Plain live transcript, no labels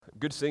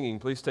Good singing.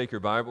 Please take your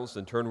Bibles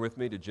and turn with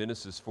me to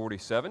Genesis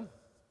 47.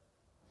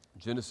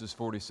 Genesis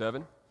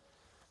 47.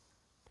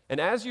 And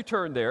as you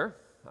turn there,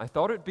 I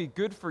thought it'd be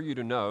good for you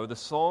to know the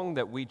song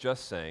that we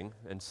just sang,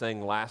 and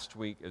sang last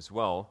week as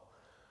well,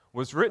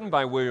 was written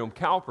by William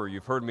Cowper.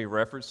 You've heard me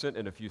reference it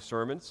in a few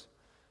sermons.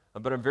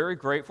 But I'm very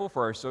grateful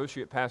for our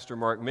associate pastor,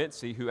 Mark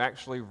Mincy, who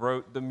actually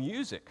wrote the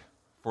music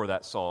for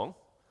that song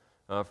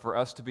for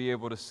us to be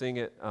able to sing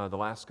it the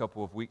last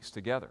couple of weeks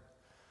together.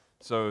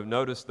 So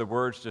notice the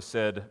words just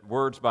said,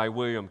 words by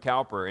William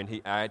Cowper,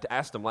 and I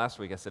asked him last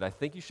week, I said, I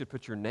think you should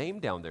put your name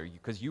down there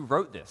because you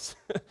wrote this.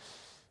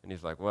 And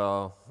he's like,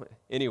 well,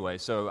 anyway,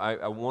 so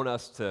I want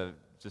us to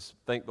just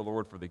thank the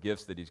Lord for the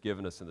gifts that he's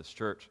given us in this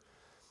church,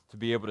 to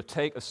be able to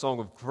take a song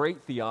of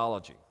great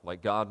theology,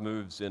 like God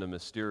moves in a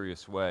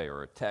mysterious way,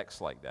 or a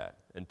text like that,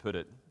 and put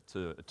it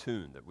to a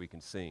tune that we can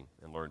sing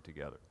and learn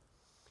together.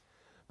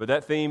 But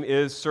that theme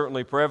is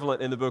certainly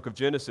prevalent in the book of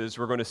Genesis.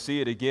 We're going to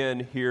see it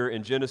again here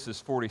in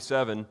Genesis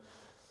 47.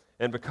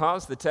 And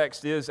because the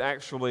text is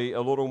actually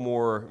a little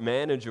more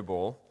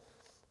manageable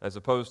as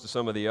opposed to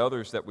some of the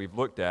others that we've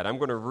looked at, I'm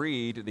going to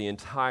read the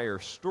entire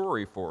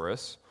story for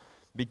us,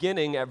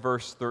 beginning at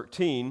verse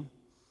 13. And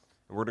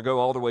we're going to go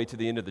all the way to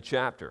the end of the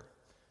chapter.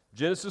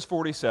 Genesis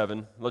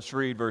 47, let's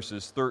read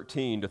verses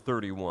 13 to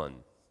 31.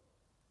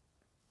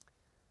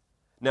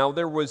 Now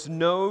there was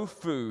no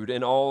food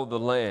in all the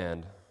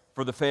land,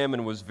 for the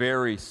famine was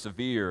very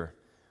severe,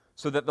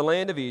 so that the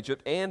land of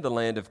Egypt and the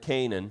land of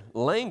Canaan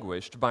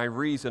languished by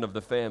reason of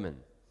the famine.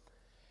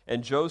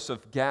 And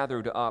Joseph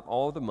gathered up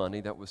all the money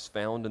that was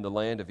found in the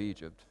land of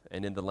Egypt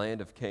and in the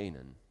land of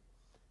Canaan,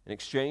 in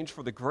exchange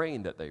for the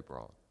grain that they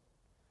brought.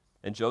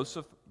 And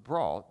Joseph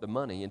brought the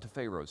money into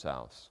Pharaoh's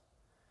house.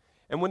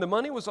 And when the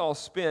money was all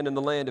spent in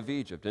the land of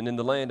Egypt and in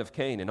the land of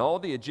Canaan, all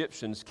the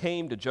Egyptians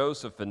came to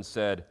Joseph and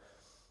said,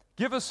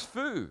 "Give us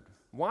food.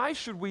 Why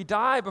should we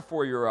die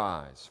before your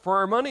eyes? For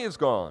our money is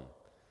gone."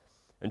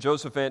 And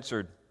Joseph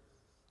answered,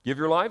 "Give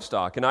your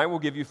livestock, and I will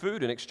give you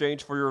food in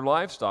exchange for your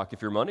livestock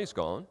if your money's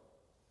gone."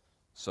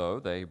 So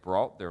they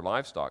brought their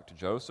livestock to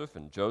Joseph,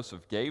 and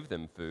Joseph gave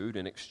them food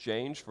in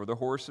exchange for the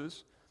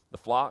horses, the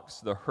flocks,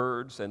 the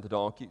herds, and the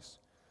donkeys.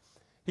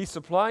 He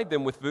supplied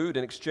them with food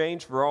in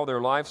exchange for all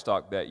their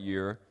livestock that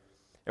year.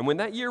 And when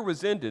that year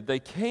was ended, they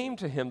came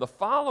to him the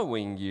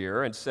following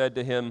year and said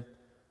to him,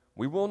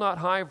 "We will not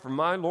hide from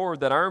my lord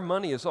that our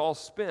money is all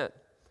spent.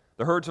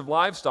 The herds of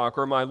livestock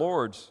are my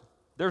lord's.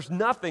 There's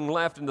nothing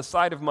left in the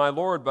sight of my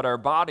lord but our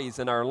bodies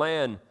and our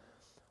land.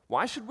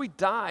 Why should we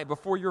die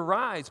before your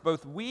eyes,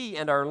 both we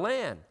and our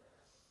land?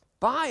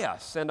 Buy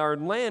us and our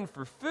land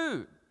for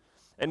food,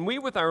 and we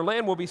with our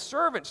land will be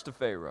servants to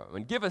Pharaoh,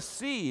 and give us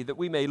seed that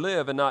we may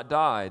live and not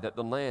die, that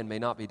the land may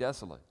not be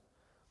desolate."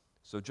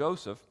 So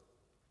Joseph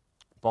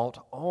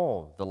bought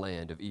all the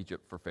land of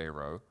Egypt for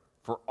Pharaoh,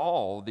 for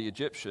all the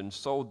Egyptians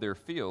sold their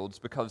fields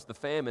because the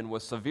famine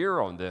was severe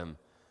on them.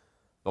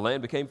 The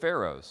land became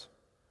Pharaoh's.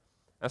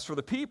 As for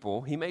the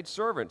people, he made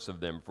servants of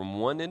them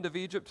from one end of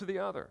Egypt to the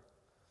other.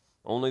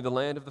 Only the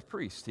land of the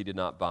priest he did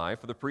not buy,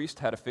 for the priest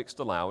had a fixed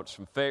allowance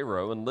from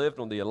Pharaoh and lived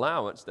on the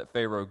allowance that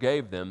Pharaoh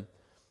gave them.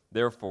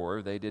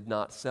 Therefore, they did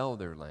not sell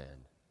their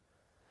land.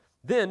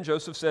 Then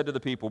Joseph said to the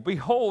people,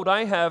 "Behold,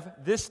 I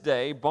have this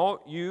day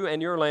bought you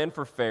and your land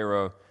for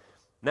Pharaoh.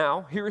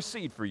 Now, here is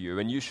seed for you,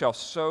 and you shall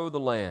sow the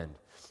land.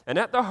 And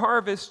at the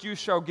harvest you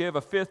shall give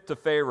a fifth to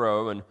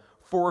Pharaoh, and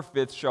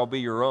 4/5 shall be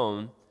your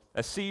own,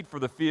 as seed for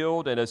the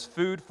field, and as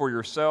food for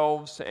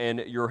yourselves and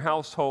your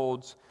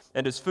households,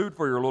 and as food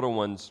for your little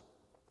ones."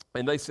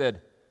 And they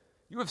said,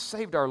 "You have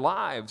saved our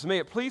lives. May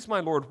it please my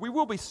lord, we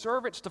will be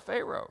servants to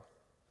Pharaoh."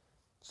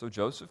 So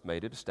Joseph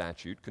made it a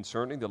statute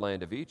concerning the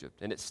land of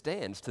Egypt, and it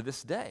stands to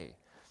this day,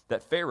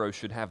 that Pharaoh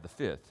should have the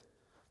fifth.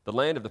 The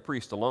land of the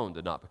priest alone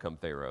did not become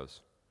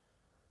Pharaoh's.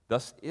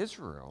 Thus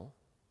Israel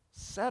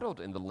settled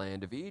in the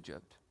land of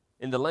Egypt,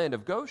 in the land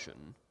of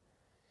Goshen,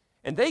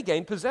 and they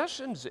gained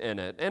possessions in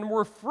it, and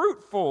were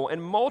fruitful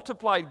and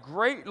multiplied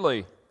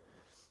greatly.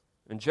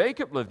 And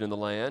Jacob lived in the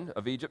land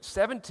of Egypt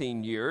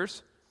 17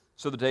 years.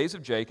 So the days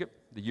of Jacob,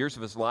 the years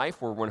of his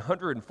life, were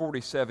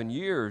 147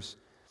 years.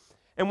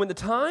 And when the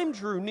time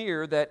drew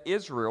near that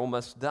Israel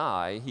must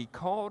die, he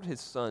called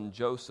his son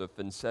Joseph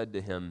and said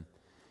to him,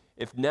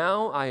 "If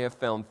now I have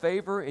found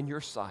favor in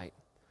your sight,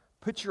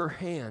 put your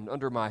hand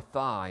under my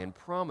thigh and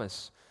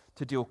promise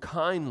to deal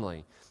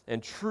kindly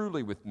and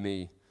truly with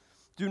me.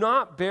 Do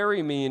not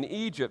bury me in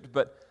Egypt,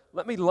 but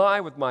let me lie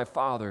with my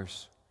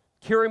fathers.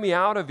 Carry me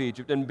out of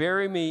Egypt and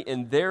bury me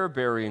in their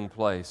burying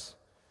place."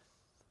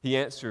 He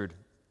answered,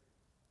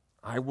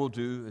 "I will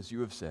do as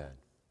you have said."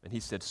 And he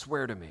said,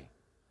 "Swear to me."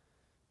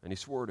 And he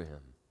swore to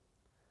him.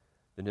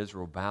 Then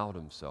Israel bowed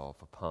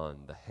himself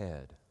upon the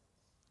head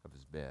of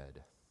his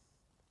bed.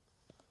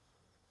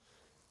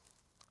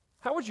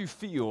 How would you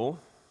feel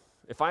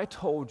if I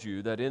told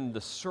you that in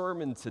the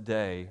sermon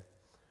today,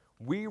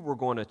 we were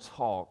going to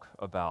talk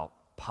about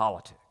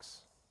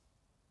politics?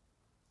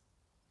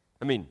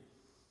 I mean,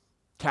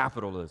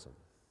 capitalism,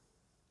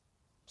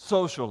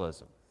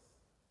 socialism,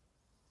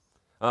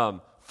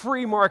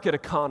 free market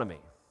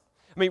economy.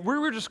 I mean, we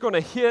were just going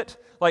to hit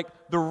like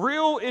the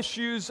real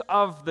issues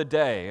of the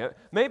day.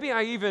 Maybe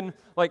I even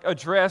like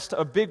addressed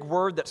a big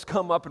word that's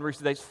come up in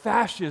recent days,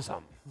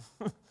 fascism.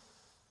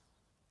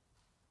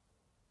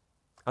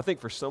 I think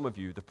for some of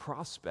you, the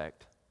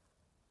prospect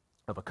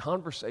of a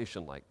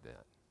conversation like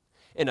that,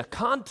 in a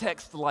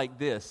context like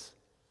this,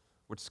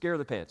 would scare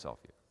the pants off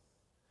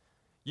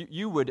you.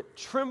 You would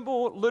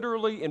tremble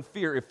literally in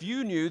fear if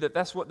you knew that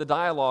that's what the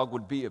dialogue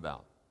would be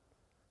about.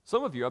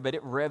 Some of you, I bet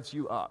it revs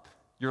you up.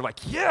 You're like,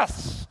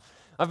 yes,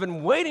 I've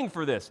been waiting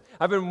for this.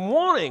 I've been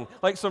wanting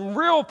like some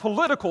real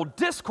political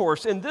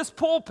discourse in this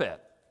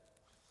pulpit.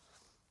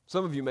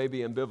 Some of you may be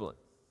ambivalent.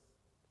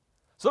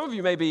 Some of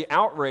you may be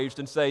outraged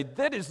and say,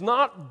 that is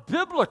not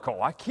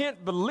biblical. I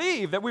can't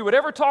believe that we would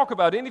ever talk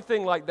about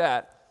anything like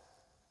that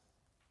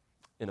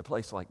in a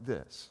place like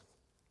this.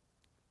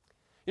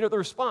 You know, the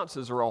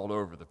responses are all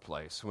over the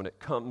place when it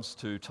comes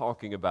to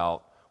talking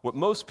about what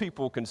most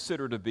people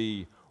consider to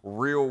be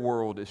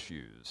real-world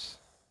issues.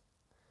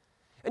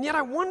 And yet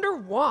I wonder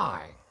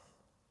why.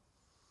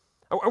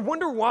 I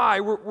wonder why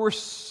we're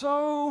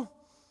so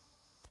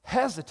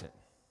hesitant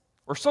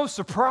or so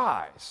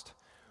surprised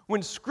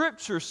when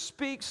Scripture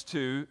speaks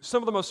to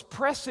some of the most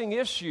pressing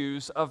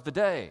issues of the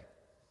day.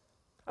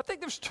 I think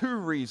there's two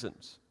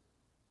reasons.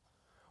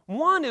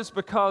 One is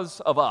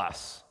because of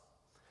us.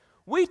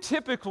 We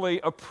typically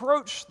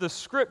approach the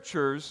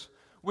Scriptures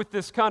with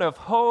this kind of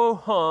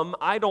ho-hum,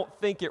 I don't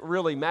think it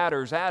really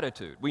matters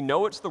attitude. We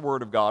know it's the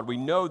Word of God. We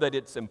know that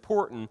it's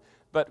important,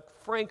 but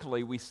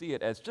frankly, we see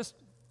it as just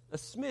a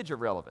smidge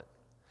irrelevant.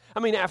 I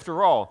mean,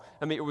 after all,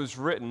 it was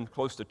written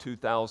close to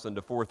 2,000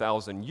 to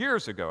 4,000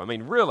 years ago. I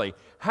mean, really,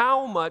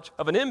 how much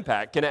of an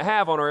impact can it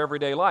have on our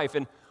everyday life?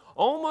 And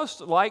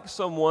almost like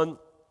someone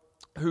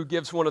who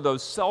gives one of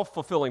those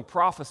self-fulfilling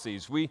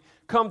prophecies, we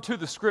come to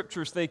the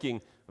Scriptures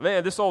thinking,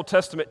 man, this Old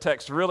Testament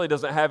text really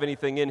doesn't have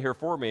anything in here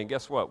for me. And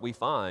guess what? We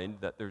find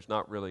that there's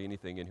not really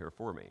anything in here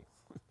for me.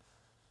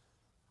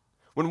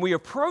 When we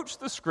approach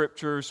the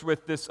Scriptures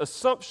with this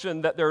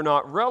assumption that they're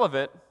not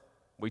relevant,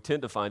 we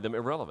tend to find them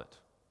irrelevant.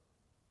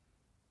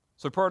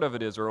 So part of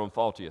it is our own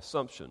faulty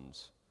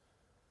assumptions.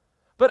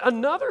 But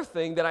another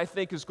thing that I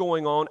think is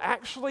going on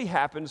actually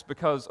happens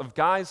because of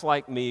guys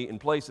like me in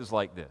places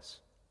like this.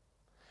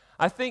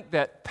 I think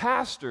that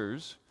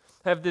pastors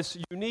have this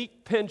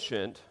unique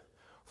penchant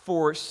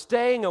for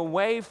staying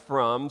away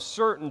from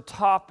certain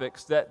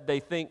topics that they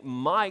think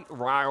might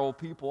rile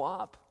people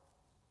up,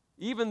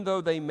 even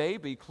though they may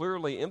be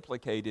clearly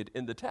implicated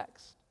in the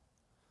text.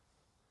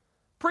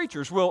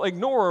 Preachers will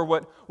ignore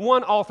what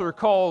one author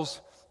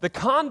calls the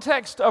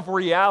context of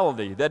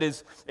reality that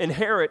is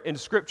inherent in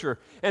Scripture,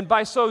 and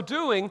by so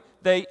doing,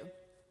 they,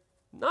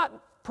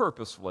 not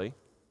purposefully,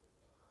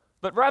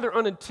 but rather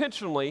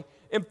unintentionally,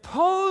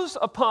 impose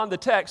upon the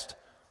text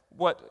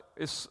what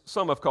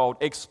some have called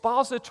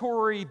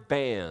expository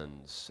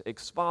bans.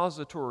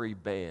 Expository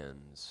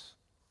bans.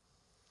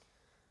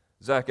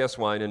 Zach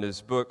Eswine, in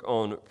his book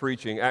on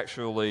preaching,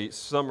 actually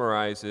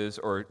summarizes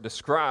or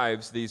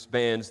describes these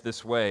bans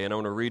this way, and I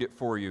want to read it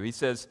for you. He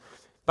says,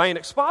 by an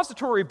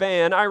expository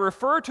ban, I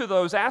refer to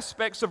those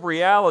aspects of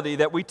reality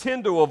that we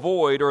tend to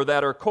avoid or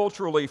that are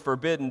culturally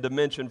forbidden to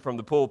mention from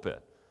the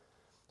pulpit.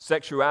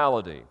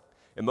 Sexuality,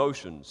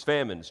 emotions,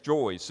 famines,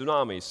 joys,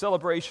 tsunamis,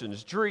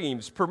 celebrations,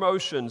 dreams,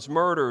 promotions,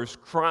 murders,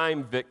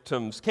 crime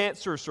victims,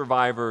 cancer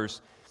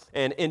survivors,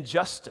 and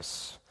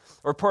injustice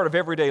are part of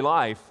everyday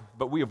life,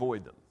 but we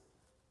avoid them.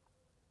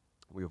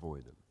 We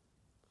avoid them.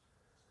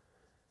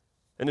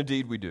 And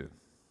indeed we do.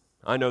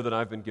 I know that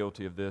I've been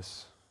guilty of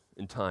this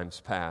in times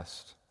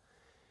past.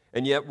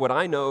 And yet what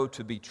I know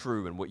to be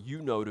true and what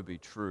you know to be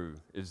true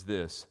is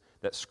this,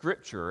 that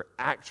Scripture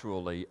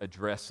actually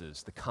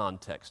addresses the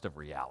context of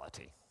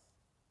reality.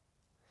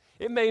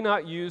 It may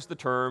not use the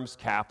terms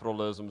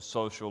capitalism,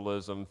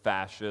 socialism,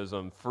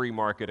 fascism, free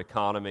market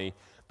economy,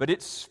 but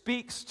it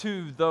speaks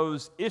to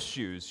those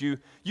issues.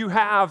 You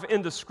have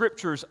in the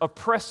Scriptures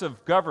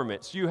oppressive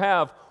governments. You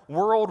have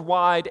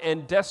worldwide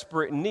and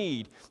desperate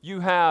need. You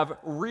have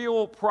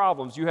real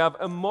problems. You have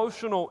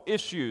emotional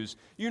issues.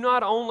 You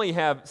not only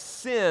have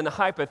sin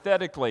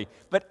hypothetically,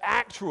 but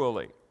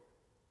actually.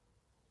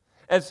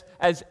 As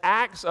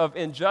acts of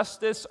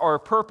injustice are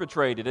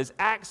perpetrated, as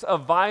acts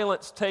of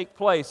violence take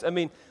place,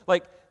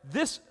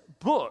 this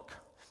book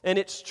and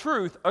its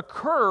truth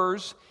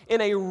occurs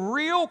in a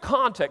real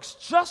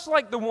context, just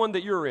like the one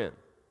that you're in.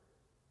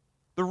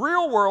 The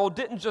real world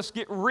didn't just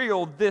get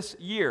real this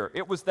year.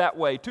 It was that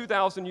way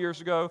 2,000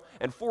 years ago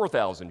and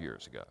 4,000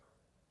 years ago.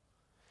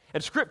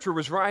 And Scripture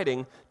was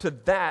writing to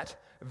that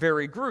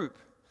very group.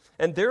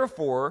 And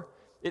therefore,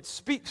 it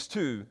speaks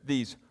to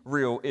these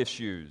real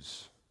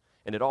issues.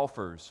 And it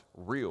offers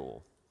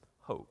real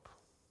hope.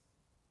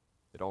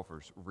 It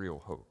offers real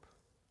hope.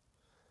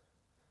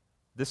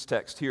 This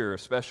text here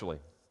especially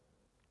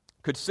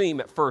could seem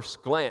at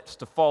first glance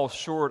to fall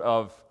short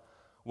of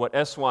what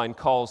Eswine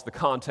calls the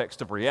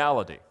context of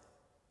reality.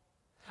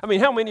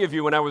 How many of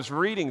you, when I was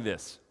reading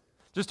this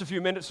just a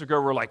few minutes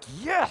ago, were like,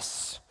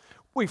 yes,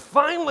 we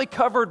finally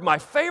covered my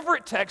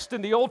favorite text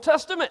in the Old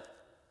Testament.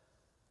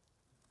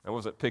 I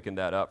wasn't picking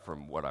that up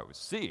from what I was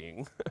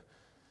seeing.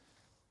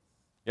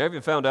 I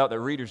even found out that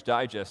Reader's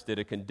Digest did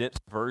a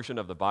condensed version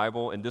of the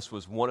Bible, and this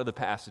was one of the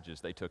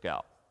passages they took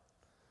out.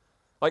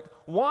 Like,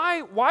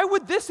 why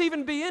would this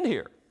even be in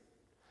here?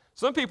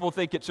 Some people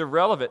think it's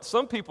irrelevant.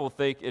 Some people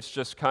think it's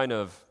just kind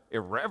of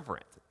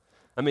irreverent.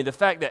 I mean, the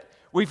fact that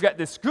we've got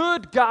this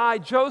good guy,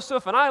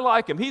 Joseph, and I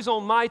like him. He's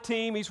on my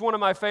team. He's one of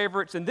my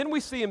favorites. And then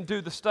we see him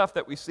do the stuff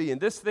that we see in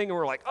this thing, and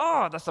we're like,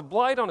 oh, that's a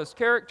blight on his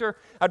character.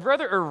 I'd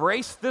rather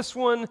erase this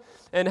one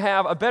and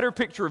have a better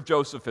picture of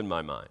Joseph in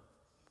my mind.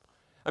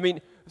 I mean,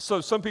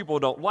 so some people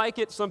don't like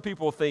it. Some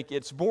people think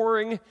it's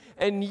boring.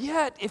 And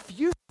yet, if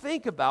you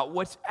think about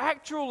what's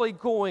actually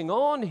going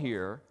on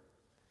here,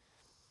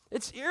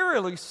 it's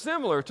eerily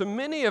similar to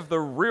many of the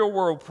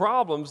real-world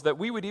problems that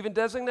we would even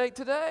designate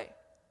today.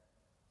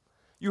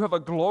 You have a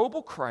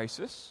global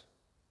crisis.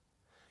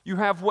 You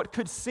have what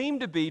could seem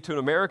to be, to an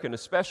American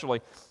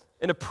especially,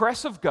 an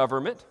oppressive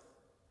government.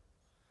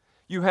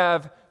 You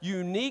have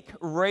unique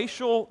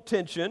racial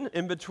tension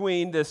in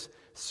between this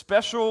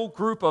special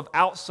group of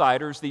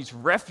outsiders, these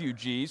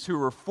refugees who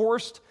were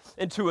forced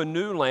into a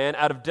new land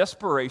out of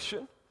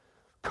desperation,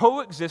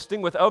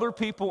 coexisting with other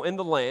people in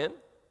the land.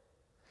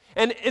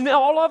 And in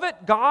all of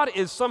it, God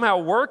is somehow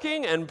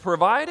working and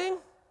providing.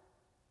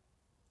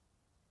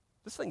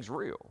 This thing's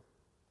real.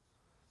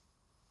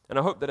 And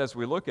I hope that as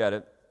we look at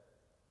it,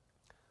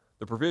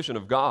 the provision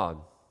of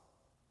God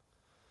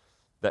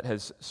that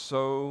has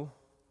so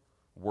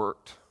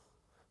worked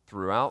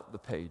throughout the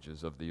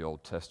pages of the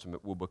Old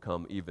Testament will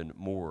become even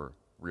more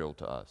real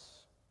to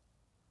us.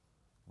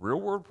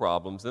 Real-world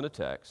problems in a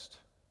text,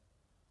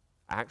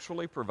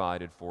 actually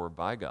provided for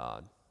by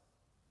God,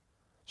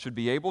 should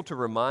be able to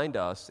remind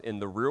us in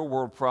the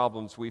real-world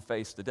problems we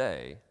face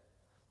today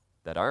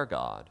that our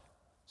God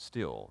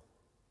still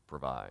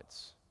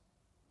provides.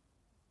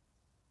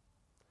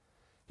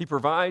 He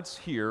provides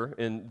here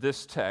in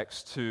this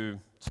text to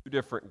two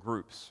different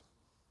groups,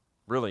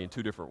 really in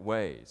two different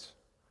ways.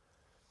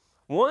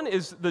 One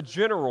is the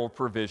general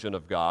provision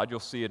of God. You'll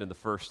see it in the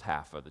first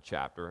half of the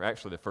chapter,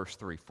 actually the first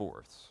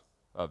 3/4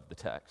 of the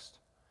text.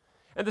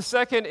 And the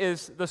second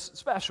is the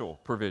special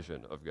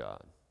provision of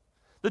God.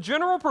 The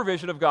general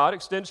provision of God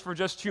extends for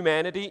just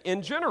humanity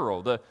in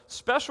general. The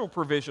special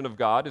provision of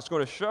God is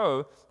going to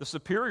show the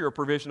superior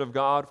provision of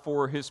God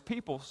for his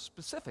people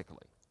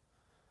specifically.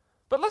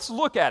 But let's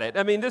look at it.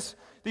 I mean,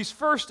 these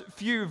first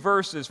few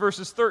verses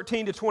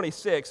 13 to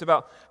 26,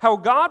 about how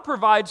God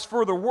provides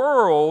for the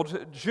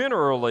world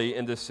generally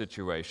in this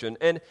situation.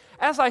 And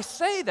as I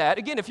say that,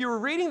 again, if you were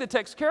reading the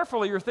text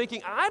carefully, you're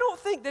thinking, I don't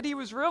think that he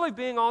was really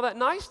being all that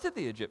nice to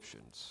the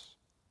Egyptians.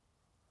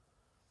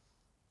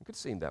 It could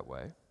seem that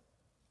way.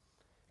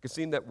 It could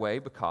seem that way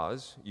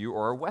because you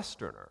are a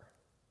Westerner,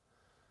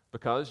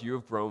 because you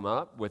have grown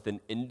up with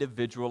an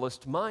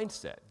individualist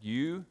mindset.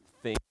 You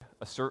think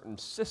a certain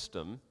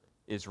system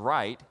is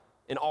right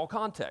in all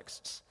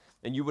contexts,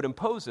 and you would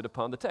impose it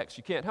upon the text.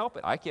 You can't help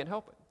it. I can't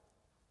help it.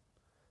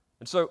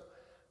 And so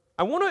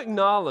I want to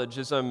acknowledge,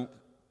 as I'm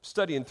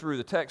studying through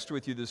the text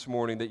with you this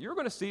morning, that you're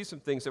going to see some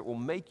things that will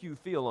make you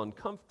feel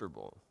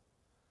uncomfortable.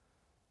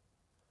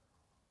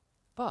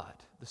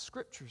 But the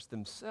scriptures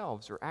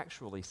themselves are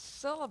actually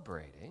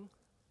celebrating,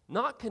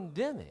 not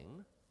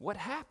condemning, what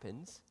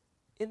happens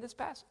in this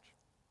passage.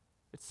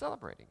 It's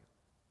celebrating it.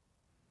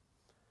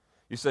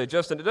 You say,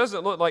 Justin, it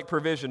doesn't look like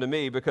provision to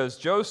me because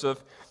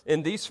Joseph,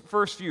 in these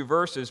first few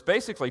verses,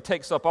 basically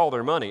takes up all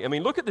their money. I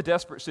mean, look at the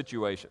desperate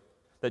situation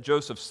that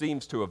Joseph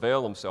seems to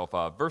avail himself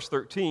of. Verse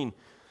 13,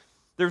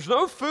 there's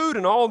no food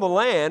in all the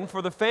land,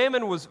 for the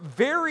famine was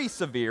very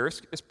severe.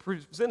 It's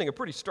presenting a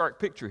pretty stark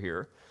picture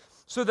here.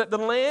 So that the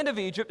land of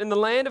Egypt and the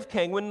land of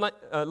Canaan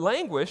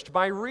languished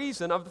by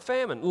reason of the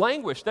famine.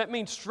 Languished, that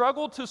means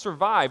struggled to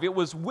survive. It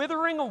was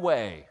withering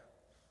away.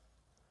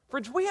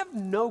 Friends, we have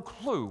no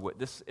clue what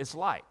this is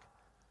like.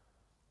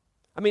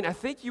 I mean, I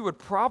think you would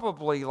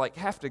probably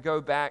have to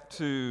go back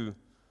to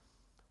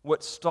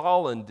what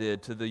Stalin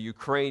did to the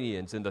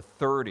Ukrainians in the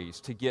 30s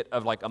to get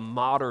a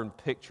modern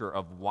picture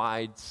of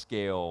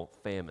wide-scale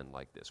famine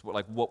like this,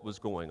 what was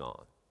going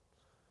on.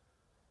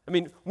 I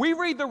mean, we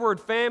read the word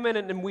famine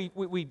and we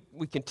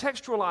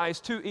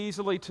contextualize too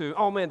easily to,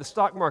 oh man, the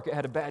stock market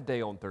had a bad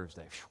day on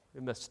Thursday.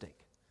 It must stink.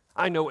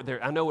 I know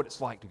what it's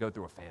like to go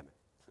through a famine.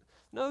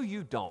 No,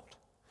 you don't.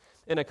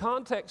 In a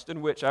context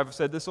in which, I've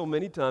said this so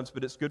many times,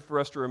 but it's good for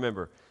us to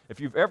remember, if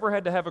you've ever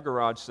had to have a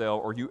garage sale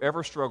or you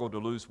ever struggled to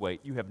lose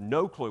weight, you have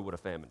no clue what a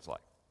famine's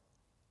like.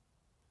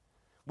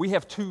 We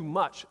have too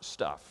much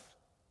stuff.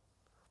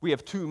 We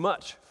have too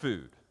much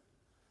food,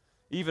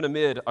 even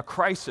amid a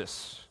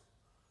crisis.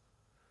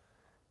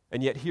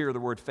 And yet here the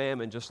word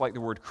famine, just like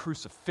the word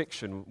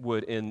crucifixion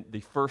would in the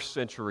first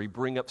century,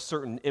 bring up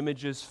certain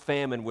images.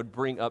 Famine would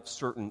bring up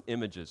certain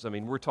images. I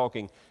mean, we're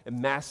talking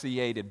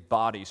emaciated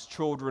bodies,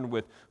 children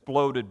with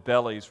bloated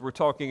bellies. We're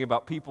talking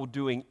about people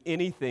doing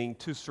anything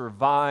to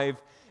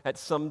survive, at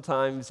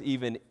sometimes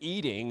even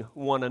eating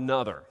one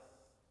another.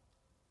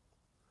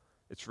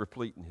 It's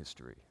replete in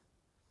history.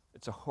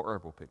 It's a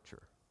horrible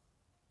picture.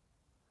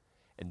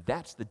 And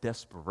that's the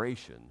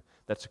desperation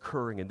that's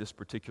occurring in this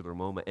particular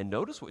moment. And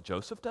notice what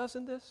Joseph does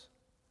in this.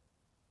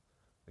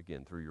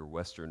 Again, through your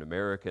Western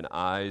American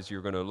eyes,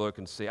 you're going to look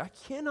and say, I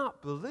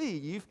cannot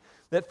believe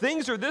that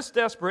things are this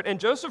desperate. And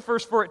Joseph,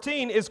 verse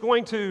 14, is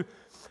going to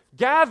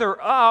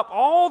gather up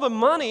all the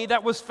money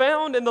that was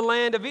found in the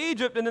land of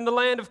Egypt and in the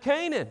land of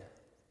Canaan.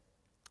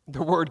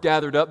 The word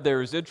gathered up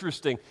there is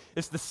interesting.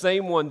 It's the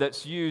same one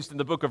that's used in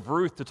the book of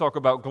Ruth to talk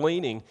about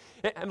gleaning.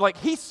 And like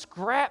he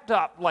scrapped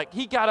up, like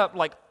he got up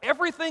like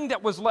everything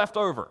that was left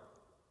over.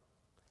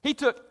 He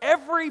took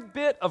every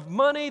bit of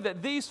money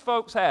that these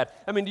folks had.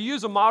 I mean, to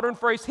use a modern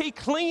phrase, he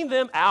cleaned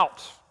them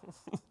out.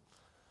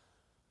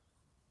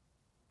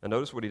 And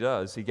notice what he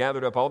does. He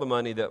gathered up all the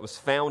money that was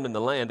found in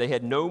the land. They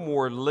had no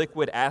more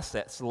liquid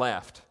assets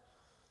left.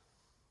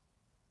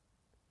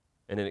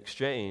 And in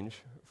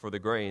exchange for the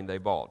grain they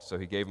bought. So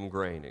he gave them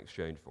grain in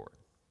exchange for it.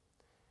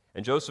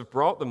 And Joseph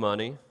brought the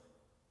money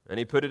and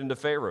he put it into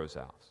Pharaoh's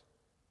house.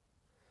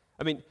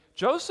 I mean,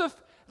 Joseph,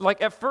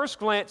 like at first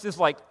glance, is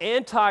like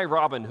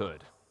anti-Robin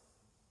Hood.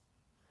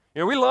 You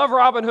know, we love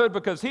Robin Hood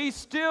because he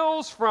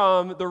steals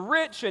from the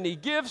rich and he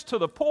gives to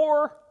the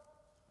poor,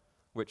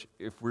 which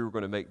if we were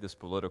going to make this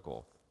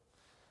political,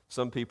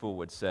 some people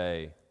would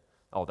say,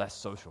 oh, that's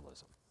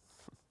socialism.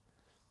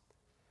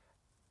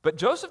 But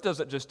Joseph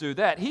doesn't just do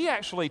that. He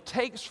actually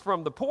takes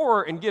from the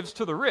poor and gives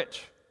to the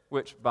rich,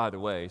 which, by the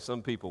way,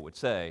 some people would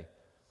say,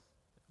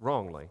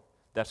 wrongly,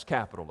 that's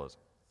capitalism.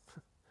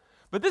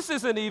 But this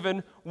isn't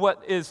even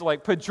what is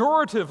like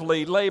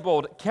pejoratively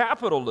labeled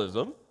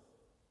capitalism.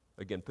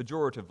 Again,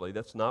 pejoratively,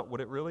 that's not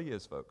what it really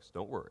is, folks.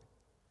 Don't worry.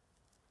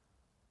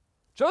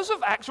 Joseph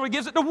actually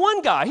gives it to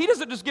one guy. He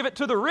doesn't just give it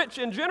to the rich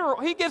in general.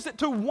 He gives it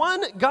to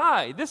one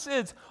guy. This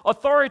is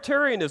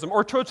authoritarianism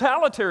or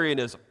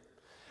totalitarianism.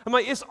 I'm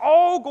like, it's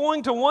all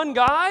going to one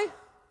guy?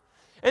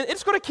 And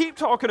it's going to keep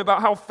talking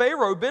about how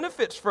Pharaoh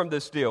benefits from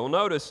this deal.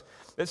 Notice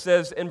it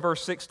says in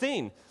verse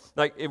 16,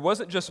 like it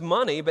wasn't just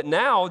money, but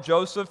now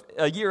Joseph,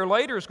 a year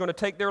later, is going to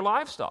take their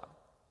livestock.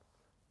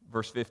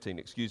 Verse 15,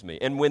 excuse me.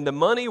 And when the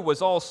money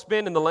was all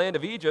spent in the land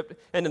of Egypt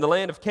and in the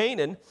land of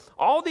Canaan,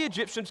 all the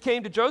Egyptians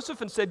came to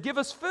Joseph and said, give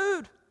us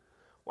food.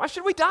 Why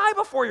should we die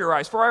before your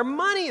eyes? For our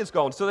money is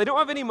gone. So they don't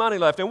have any money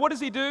left. And what does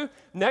he do?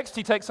 Next,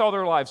 he takes all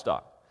their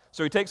livestock.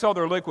 So he takes all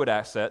their liquid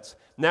assets.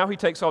 Now he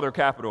takes all their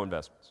capital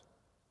investments.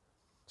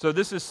 So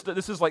this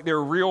is like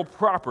their real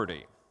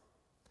property.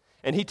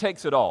 And he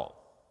takes it all.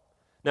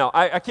 Now,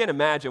 I can't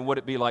imagine what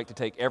it'd be like to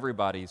take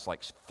everybody's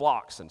like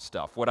flocks and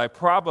stuff. What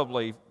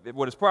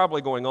is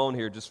probably going on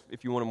here, just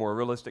if you want a more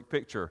realistic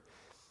picture,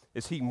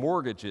 is he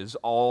mortgages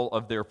all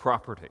of their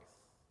property.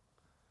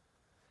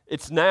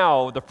 It's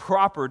now the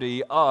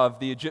property of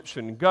the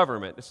Egyptian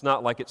government. It's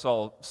not like it's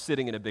all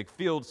sitting in a big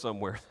field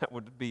somewhere. That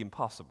would be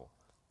impossible.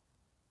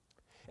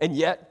 And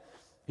yet,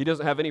 he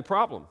doesn't have any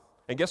problem.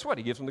 And guess what?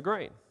 He gives them the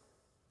grain.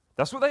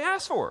 That's what they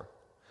asked for.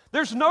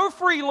 There's no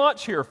free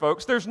lunch here,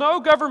 folks. There's no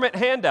government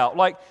handout.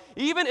 Like,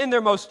 even in their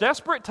most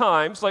desperate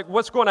times, like,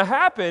 what's going to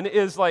happen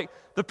is, like,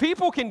 the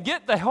people can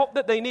get the help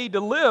that they need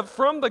to live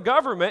from the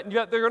government, and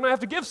yet they're going to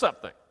have to give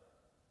something.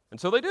 And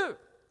so they do.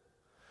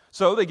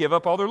 So they give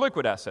up all their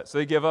liquid assets.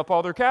 They give up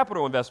all their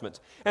capital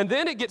investments. And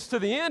then it gets to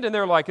the end, and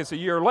they're like, it's a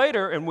year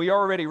later, and we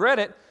already read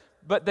it,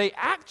 but they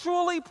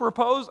actually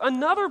propose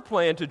another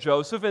plan to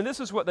Joseph, and this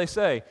is what they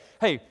say.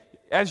 Hey,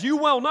 as you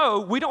well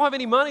know, we don't have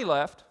any money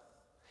left.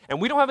 And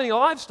we don't have any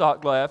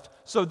livestock left,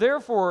 so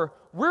therefore,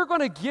 we're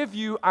going to give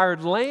you our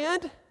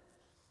land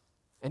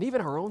and even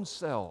our own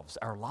selves,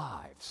 our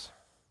lives.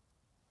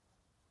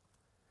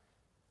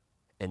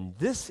 And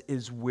this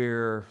is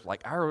where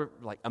our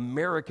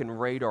American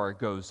radar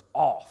goes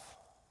off.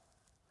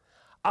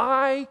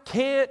 I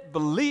can't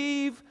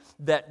believe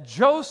that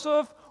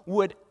Joseph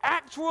would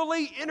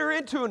actually enter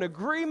into an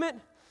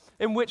agreement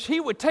in which he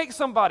would take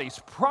somebody's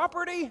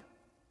property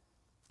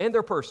and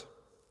their person.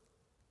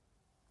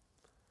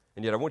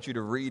 And yet I want you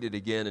to read it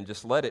again and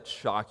just let it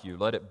shock you,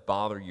 let it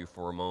bother you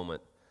for a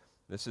moment.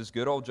 This is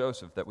good old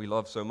Joseph that we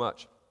love so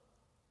much.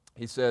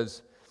 He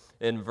says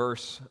in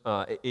verse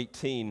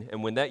 18,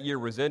 and when that year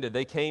was ended,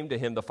 they came to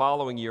him the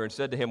following year and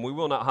said to him, we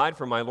will not hide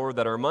from my lord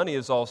that our money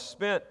is all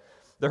spent.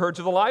 The herds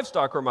of the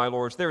livestock are my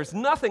lord's. There is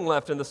nothing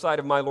left in the sight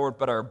of my lord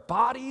but our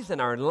bodies and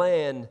our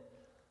land.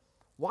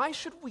 Why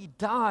should we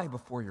die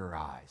before your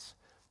eyes,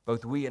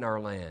 both we and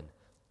our land?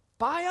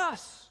 Buy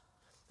us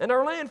and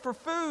our land for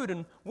food,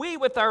 and we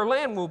with our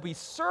land will be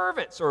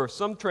servants, or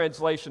some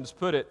translations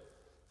put it,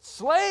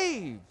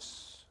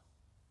 slaves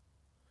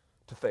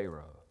to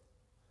Pharaoh,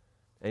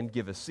 and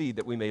give us seed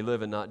that we may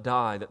live and not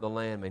die, that the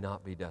land may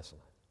not be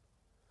desolate.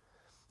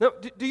 Now,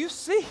 do you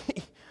see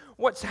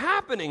what's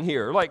happening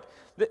here? Like,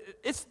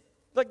 it's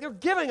like they're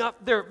giving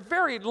up their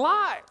very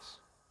lives.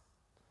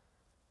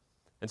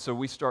 And so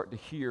we start to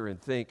hear and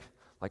think,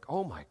 like,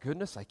 oh my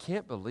goodness, I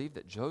can't believe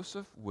that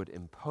Joseph would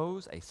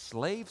impose a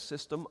slave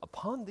system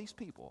upon these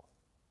people.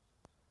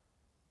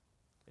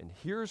 And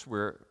here's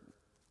where,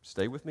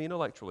 stay with me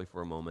intellectually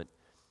for a moment,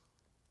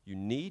 you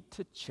need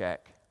to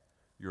check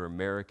your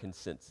American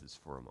senses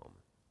for a moment.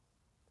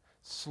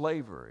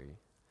 Slavery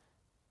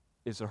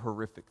is a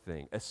horrific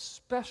thing,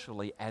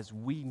 especially as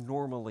we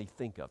normally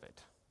think of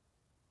it.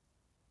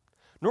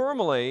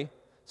 Normally,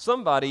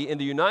 somebody in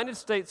the United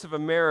States of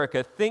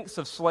America thinks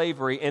of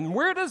slavery, and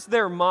where does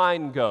their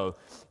mind go?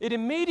 It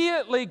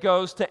immediately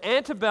goes to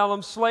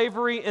antebellum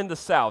slavery in the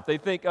South. They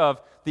think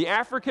of the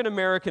African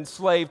American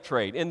slave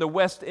trade in the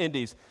West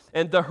Indies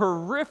and the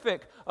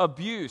horrific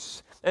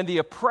abuse and the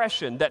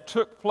oppression that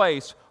took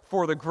place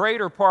for the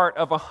greater part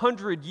of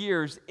 100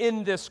 years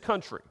in this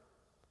country,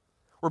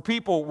 where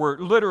people were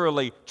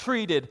literally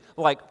treated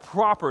like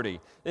property,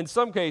 in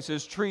some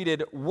cases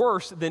treated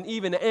worse than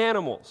even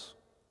animals.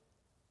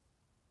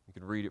 You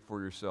can read it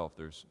for yourself.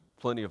 There's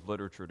plenty of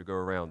literature to go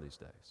around these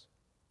days.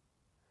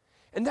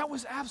 And that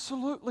was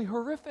absolutely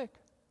horrific.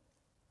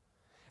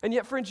 And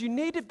yet, friends, you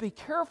need to be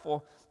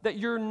careful that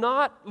you're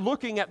not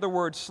looking at the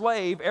word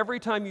slave every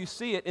time you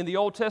see it in the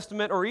Old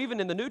Testament or even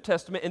in the New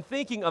Testament and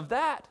thinking of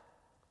that.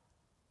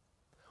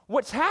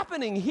 What's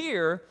happening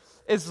here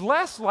is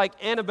less like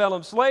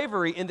antebellum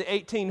slavery in the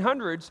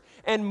 1800s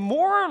and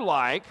more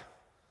like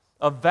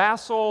a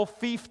vassal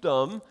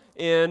fiefdom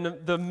in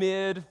the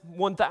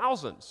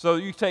mid-1000s. So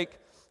you take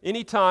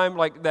any time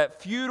like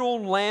that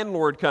feudal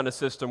landlord kind of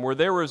system where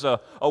there was a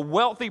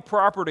wealthy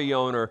property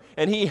owner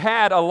and he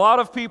had a lot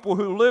of people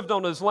who lived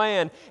on his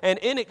land, and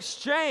in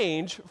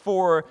exchange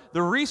for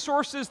the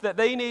resources that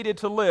they needed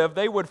to live,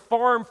 they would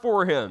farm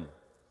for him.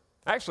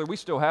 Actually, we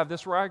still have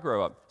this where I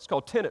grow up. It's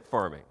called tenant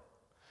farming,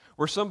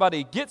 where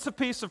somebody gets a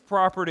piece of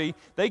property,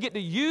 they get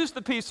to use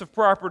the piece of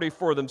property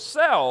for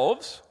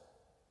themselves,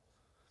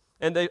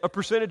 and a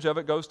percentage of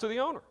it goes to the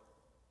owner.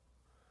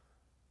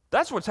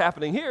 That's what's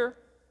happening here.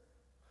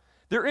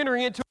 They're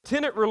entering into a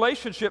tenant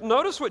relationship.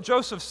 Notice what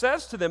Joseph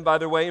says to them, by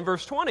the way, in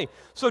verse 20.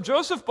 So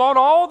Joseph bought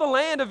all the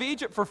land of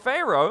Egypt for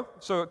Pharaoh,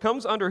 so it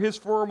comes under his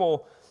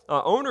formal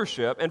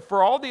ownership, and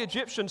for all the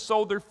Egyptians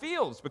sold their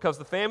fields because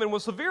the famine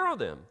was severe on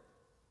them.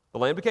 The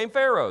land became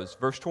Pharaoh's.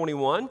 Verse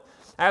 21,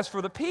 as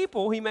for the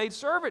people, he made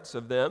servants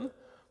of them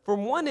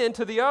from one end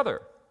to the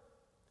other.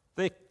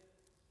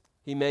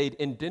 He made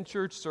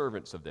indentured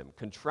servants of them,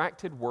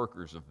 contracted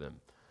workers of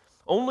them.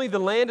 Only the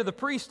land of the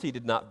priest he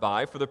did not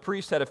buy, for the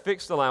priest had a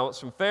fixed allowance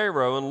from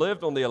Pharaoh and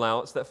lived on the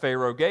allowance that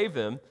Pharaoh gave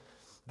them.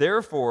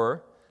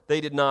 Therefore,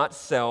 they did not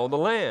sell the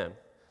land.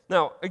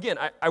 Now, again,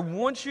 I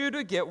want you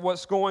to get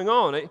what's going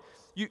on.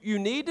 You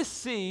need to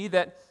see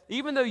that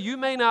even though you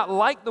may not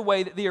like the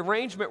way that the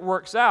arrangement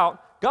works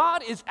out,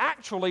 God is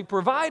actually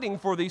providing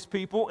for these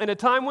people in a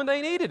time when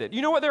they needed it.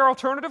 You know what their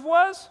alternative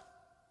was?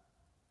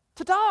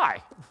 To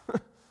die.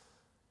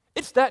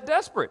 It's that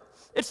desperate.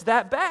 It's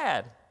that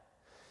bad.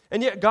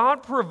 And yet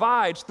God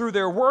provides through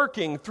their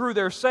working, through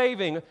their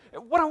saving.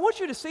 What I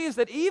want you to see is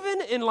that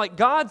even in like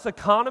God's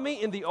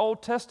economy in the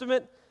Old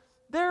Testament,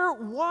 there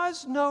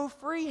was no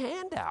free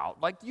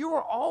handout. Like you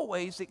were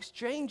always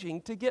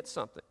exchanging to get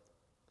something.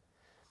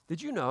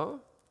 Did you know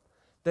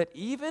that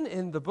even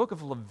in the book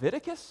of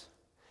Leviticus,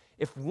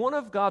 if one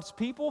of God's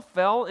people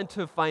fell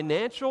into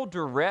financial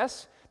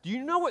duress, do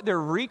you know what their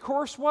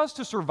recourse was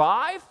to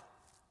survive?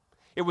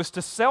 It was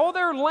to sell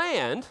their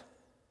land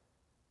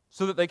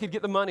so that they could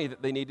get the money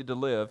that they needed to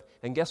live.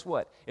 And guess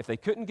what? If they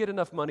couldn't get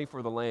enough money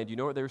for the land, you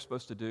know what they were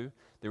supposed to do?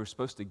 They were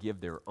supposed to give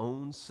their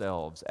own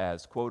selves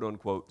as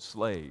quote-unquote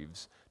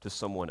slaves to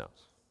someone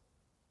else.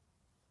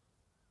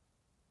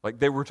 Like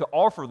they were to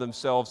offer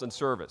themselves in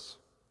service.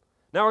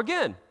 Now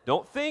again,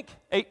 don't think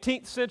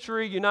 18th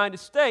century United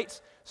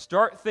States.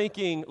 Start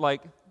thinking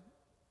like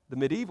the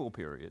medieval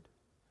period,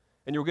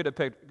 and you'll get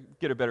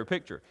a better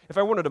picture. If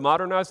I wanted to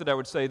modernize it, I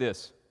would say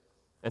this,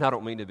 and I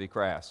don't mean to be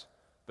crass,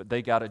 but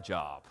they got a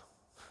job.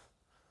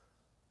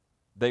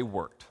 They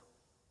worked.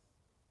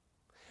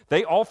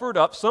 They offered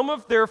up some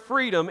of their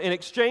freedom in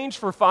exchange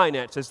for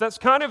finances. That's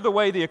kind of the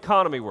way the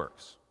economy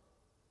works.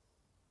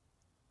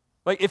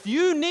 Like if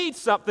you need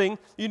something,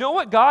 you know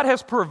what God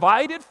has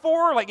provided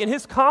for, like in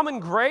His common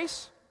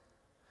grace?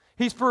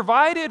 He's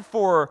provided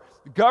for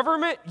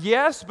government,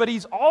 yes, but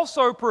He's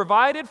also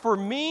provided for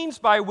means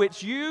by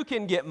which you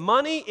can get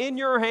money in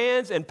your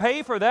hands and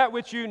pay for that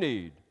which you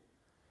need.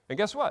 And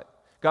guess what?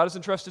 God has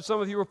entrusted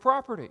some of you with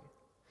property.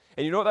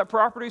 And you know what that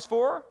property is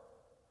for?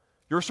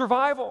 Your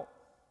survival.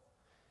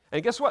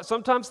 And guess what?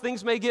 Sometimes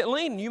things may get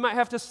lean and you might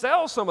have to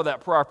sell some of that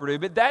property,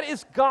 but that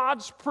is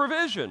God's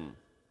provision.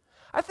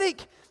 I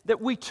think that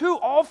we too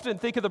often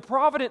think of the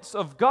providence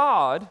of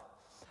God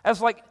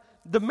as like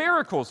the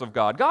miracles of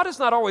God. God is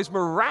not always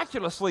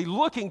miraculously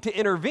looking to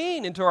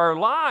intervene into our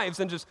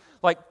lives and just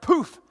like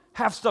poof,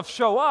 have stuff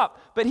show up,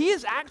 but He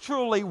is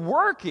actually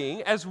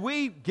working as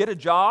we get a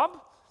job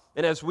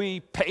and as we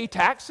pay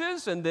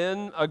taxes, and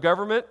then a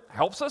government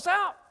helps us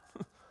out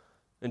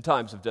in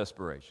times of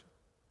desperation.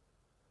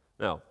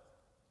 Now,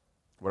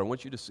 what I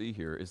want you to see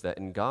here is that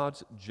in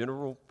God's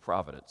general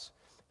providence,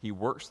 He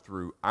works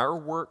through our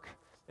work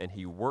and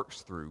He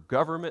works through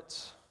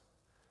governments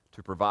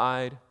to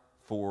provide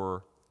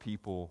for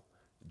people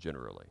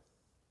generally.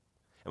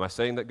 Am I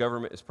saying that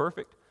government is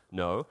perfect?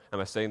 No. Am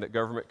I saying that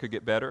government could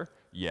get better?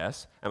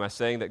 Yes. Am I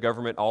saying that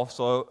government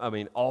also,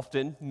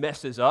 often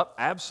messes up?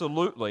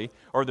 Absolutely.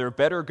 Are there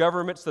better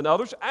governments than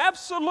others?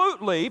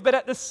 Absolutely. But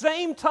at the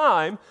same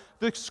time,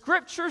 the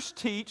Scriptures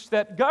teach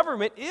that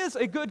government is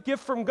a good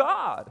gift from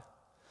God.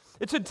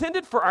 It's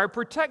intended for our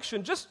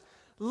protection. Just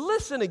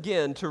listen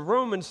again to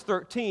Romans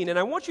 13, and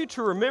I want you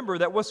to remember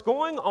that what's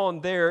going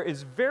on there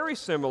is very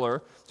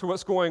similar to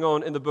what's going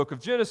on in the book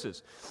of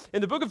Genesis.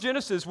 In the book of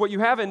Genesis, what you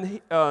have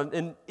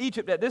in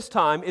Egypt at this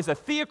time is a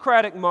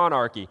theocratic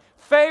monarchy.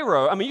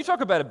 Pharaoh, you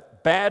talk about a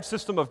bad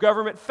system of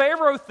government.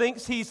 Pharaoh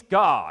thinks he's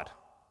God,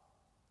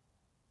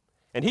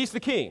 and he's the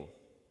king.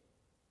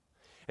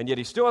 And yet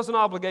he still has an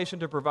obligation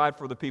to provide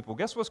for the people.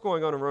 Guess what's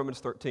going on in Romans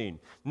 13?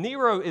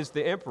 Nero is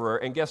the emperor,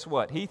 and guess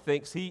what? He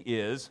thinks he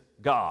is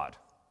God.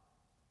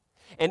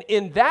 And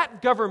in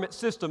that government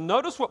system,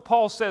 notice what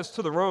Paul says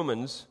to the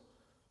Romans: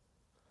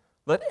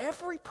 let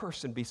every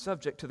person be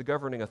subject to the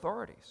governing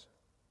authorities.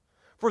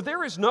 For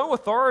there is no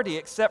authority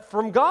except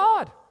from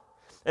God,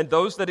 and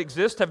those that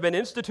exist have been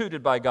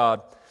instituted by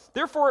God.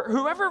 Therefore,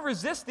 whoever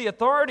resists the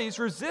authorities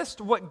resists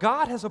what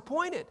God has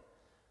appointed.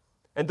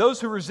 And those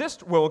who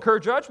resist will incur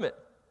judgment.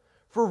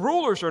 For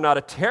rulers are not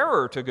a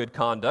terror to good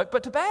conduct,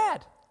 but to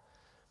bad.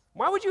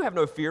 Why would you have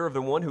no fear of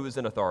the one who is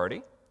in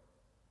authority?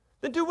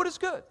 Then do what is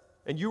good,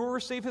 and you will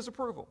receive his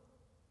approval.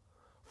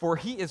 For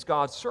he is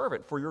God's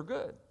servant for your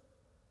good.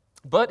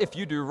 But if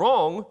you do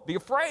wrong, be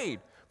afraid,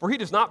 for he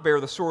does not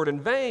bear the sword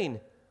in vain.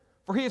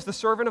 For he is the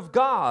servant of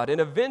God, an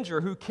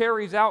avenger who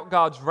carries out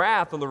God's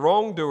wrath on the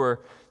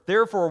wrongdoer.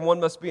 Therefore, one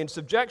must be in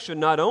subjection,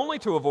 not only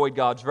to avoid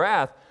God's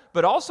wrath,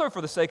 but also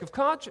for the sake of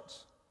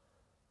conscience.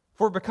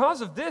 For because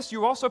of this,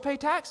 you also pay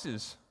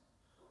taxes.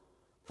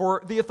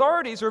 For the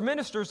authorities are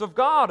ministers of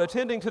God,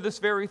 attending to this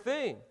very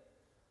thing.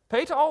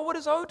 Pay to all what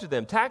is owed to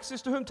them,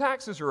 taxes to whom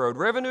taxes are owed,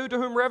 revenue to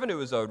whom revenue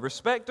is owed,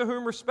 respect to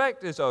whom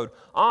respect is owed,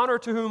 honor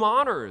to whom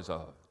honor is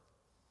owed.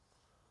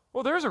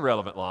 Well, there's a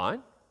relevant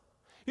line.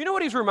 You know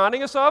what he's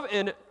reminding us of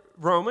in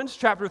Romans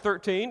chapter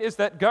 13 is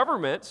that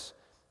governments,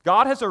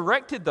 God has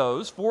erected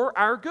those for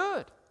our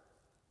good.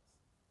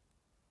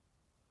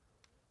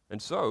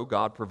 And so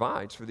God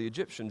provides for the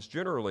Egyptians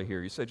generally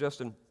here. You say,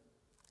 Justin,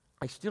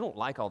 I still don't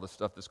like all the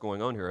stuff that's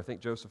going on here. I think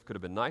Joseph could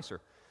have been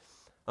nicer.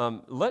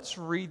 Let's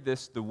read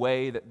this the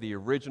way that the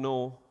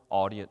original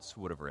audience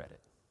would have read it.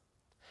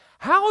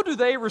 How do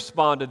they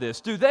respond to this?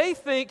 Do they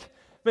think,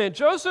 man,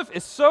 Joseph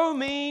is so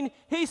mean,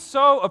 he's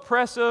so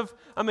oppressive,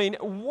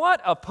 what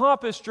a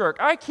pompous jerk.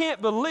 I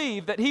can't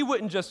believe that he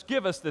wouldn't just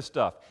give us this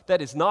stuff.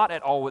 That is not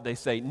at all what they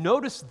say.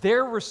 Notice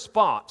their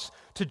response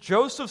to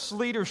Joseph's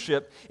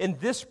leadership in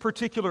this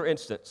particular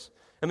instance.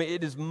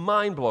 It is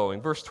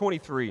mind-blowing. Verse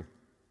 23,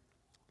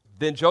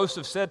 then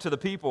Joseph said to the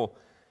people,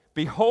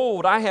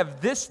 behold, I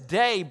have this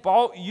day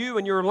bought you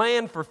and your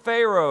land for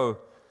Pharaoh.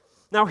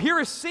 Now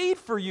here is seed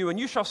for you, and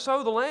you shall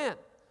sow the land.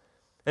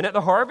 And at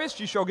the harvest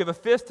you shall give a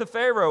fifth to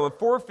Pharaoh, and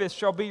 4/5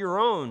 shall be your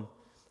own,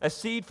 as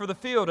seed for the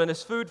field, and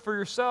as food for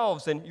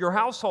yourselves and your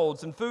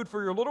households, and food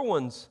for your little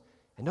ones.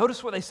 And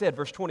notice what they said,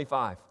 verse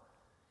 25.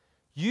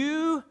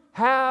 You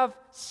have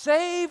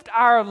saved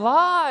our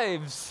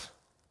lives.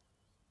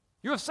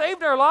 You have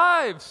saved our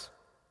lives.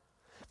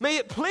 May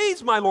it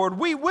please my Lord,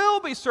 we will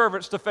be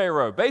servants to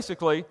Pharaoh.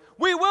 Basically,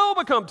 we will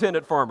become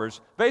tenant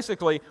farmers.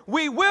 Basically,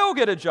 we will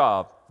get a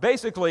job.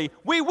 Basically,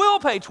 we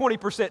will pay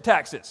 20%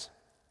 taxes.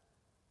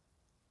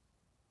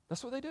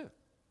 That's what they do.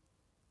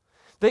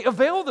 They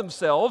avail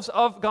themselves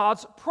of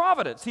God's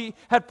providence. He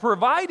had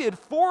provided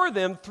for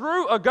them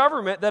through a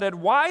government that had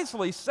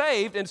wisely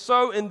saved, and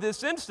so in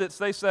this instance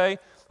they say,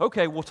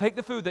 okay, we'll take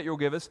the food that you'll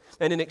give us,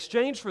 and in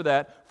exchange for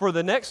that, for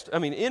the next,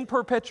 in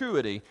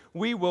perpetuity,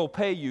 we will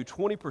pay you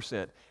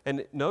 20%.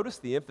 And notice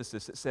the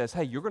emphasis. It says,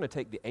 hey, you're going to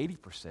take the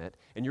 80%,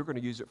 and you're going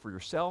to use it for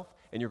yourself,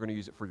 and you're going to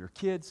use it for your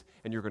kids,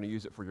 and you're going to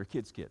use it for your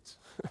kids' kids.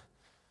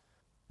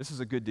 This is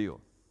a good deal.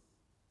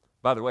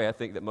 By the way, I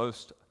think that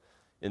most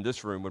in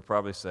this room would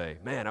probably say,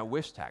 man, I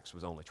wish tax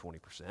was only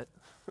 20%.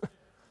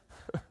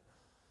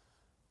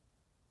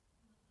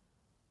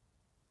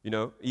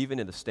 Even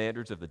in the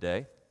standards of the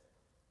day,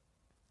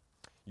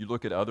 you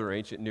look at other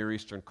ancient Near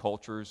Eastern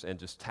cultures and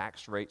just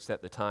tax rates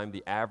at the time,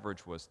 the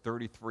average was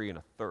 33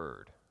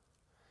 1/3.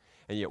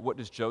 And yet, what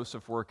does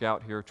Joseph work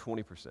out here?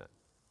 20%.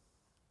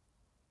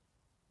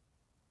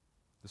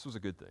 This was a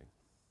good thing.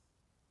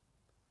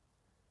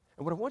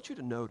 And what I want you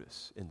to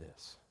notice in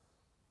this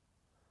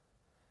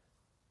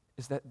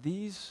is that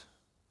these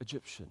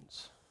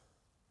Egyptians,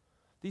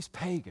 these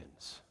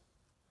pagans,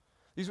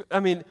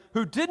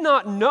 who did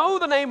not know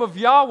the name of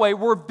Yahweh,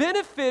 were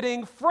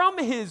benefiting from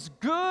his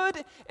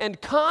good and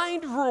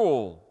kind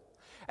rule,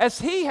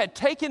 as he had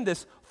taken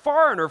this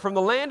foreigner from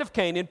the land of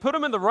Canaan, put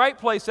him in the right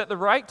place at the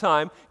right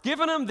time,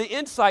 given him the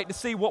insight to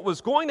see what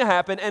was going to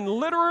happen, and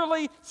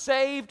literally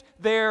saved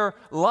their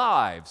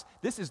lives.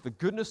 This is the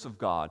goodness of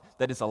God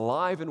that is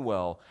alive and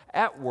well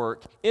at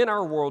work in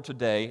our world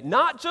today,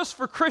 not just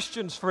for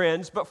Christians,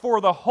 friends, but for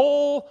the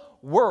whole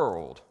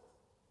world.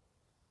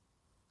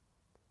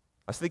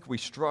 I think we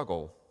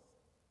struggle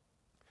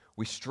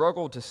We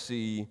struggle to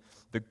see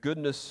the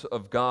goodness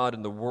of God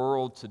in the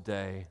world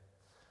today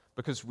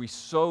because we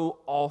so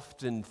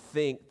often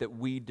think that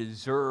we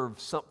deserve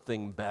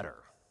something better.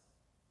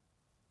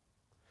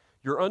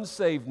 Your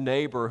unsaved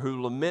neighbor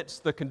who laments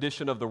the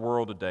condition of the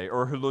world today,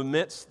 or who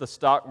laments the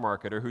stock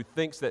market, or who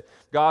thinks that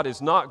God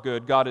is not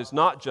good, God is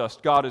not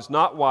just, God is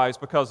not wise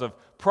because of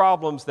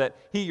problems that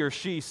he or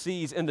she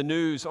sees in the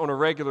news on a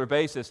regular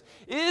basis,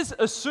 is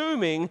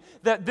assuming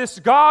that this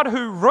God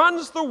who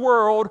runs the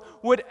world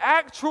would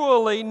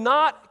actually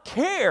not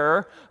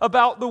care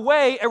about the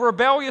way a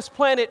rebellious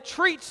planet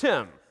treats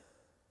him.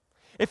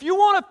 If you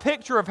want a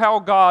picture of how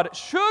God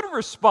should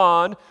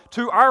respond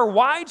to our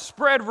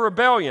widespread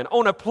rebellion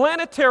on a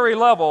planetary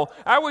level,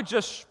 I would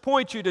just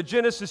point you to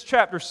Genesis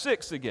chapter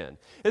 6 again.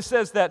 It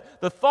says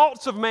that the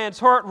thoughts of man's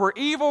heart were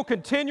evil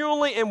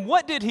continually, and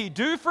what did he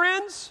do,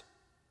 friends?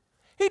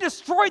 He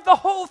destroyed the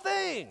whole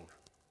thing.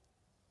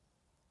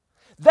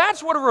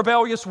 That's what a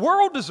rebellious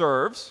world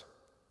deserves.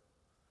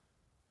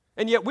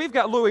 And yet we've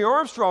got Louis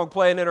Armstrong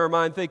playing in our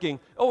mind thinking,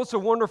 oh, it's a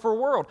wonderful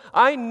world.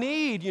 I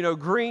need,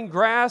 green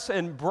grass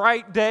and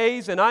bright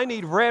days, and I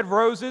need red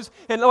roses.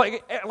 And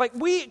like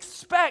we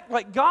expect,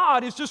 like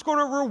God is just going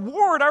to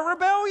reward our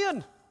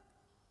rebellion.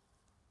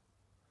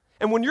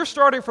 And when you're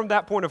starting from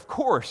that point, of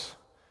course,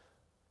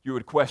 you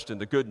would question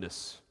the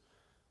goodness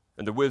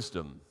and the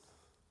wisdom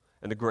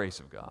and the grace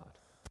of God.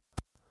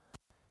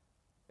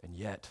 And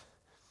yet,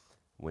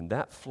 when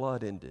that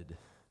flood ended,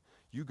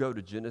 you go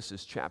to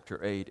Genesis chapter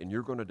 8, and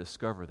you're going to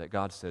discover that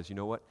God says, you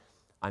know what?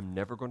 I'm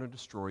never going to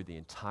destroy the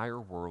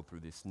entire world through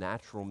this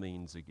natural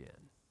means again.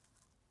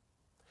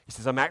 He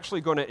says, I'm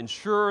actually going to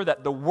ensure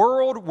that the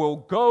world will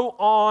go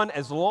on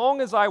as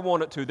long as I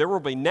want it to. There will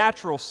be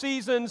natural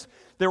seasons.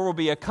 There will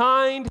be a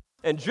kind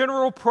and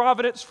general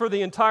providence for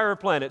the entire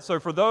planet. So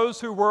for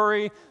those who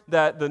worry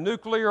that the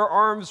nuclear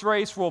arms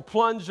race will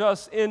plunge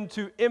us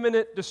into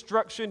imminent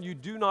destruction, you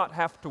do not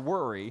have to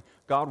worry.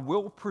 God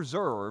will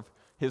preserve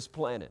his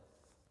planet.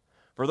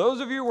 For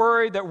those of you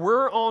worried that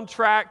we're on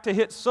track to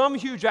hit some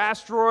huge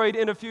asteroid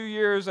in a few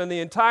years and the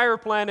entire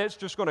planet's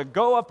just going to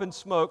go up in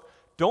smoke,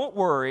 don't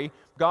worry.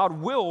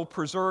 God will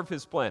preserve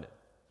his planet.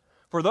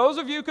 For those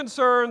of you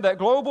concerned that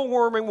global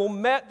warming will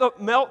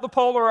melt the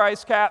polar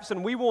ice caps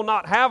and we will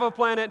not have a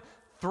planet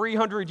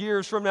 300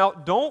 years from now,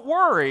 don't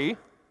worry.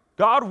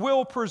 God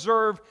will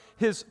preserve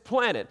his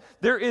planet.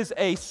 There is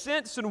a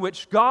sense in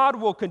which God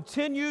will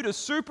continue to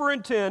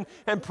superintend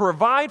and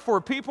provide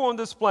for people on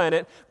this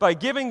planet by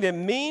giving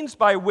them means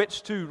by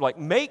which to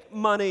make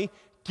money,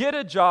 get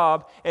a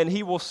job, and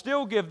he will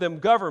still give them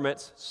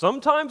governments,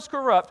 sometimes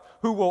corrupt,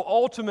 who will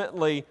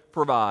ultimately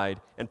provide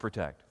and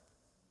protect.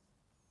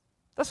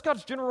 That's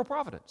God's general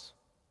providence.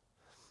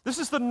 This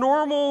is the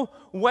normal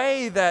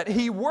way that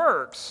he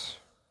works.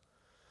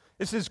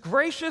 It's his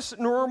gracious,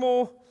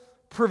 normal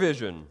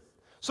provision.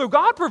 So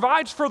God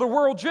provides for the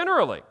world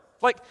generally.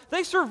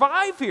 They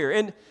survive here.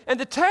 And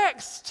the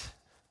text,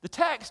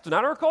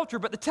 not our culture,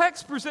 but the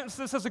text presents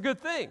this as a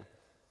good thing.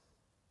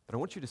 But I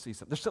want you to see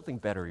something. There's something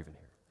better even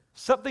here.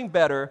 Something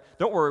better.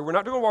 Don't worry, we're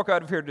not going to walk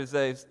out of here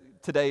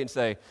today and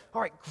say,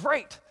 all right,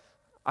 great.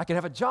 I can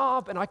have a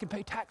job and I can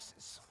pay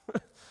taxes.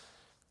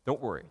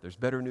 Don't worry, there's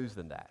better news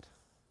than that.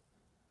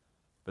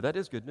 But that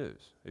is good news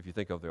if you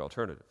think of the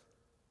alternative.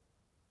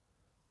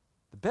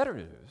 The better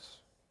news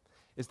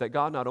is that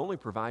God not only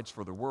provides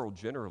for the world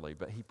generally,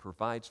 but he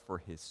provides for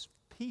his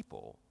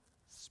people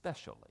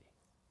specially.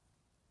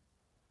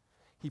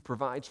 He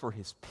provides for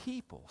his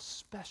people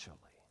specially.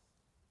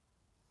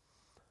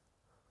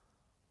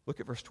 Look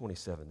at verse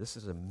 27. This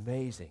is an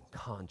amazing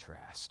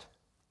contrast.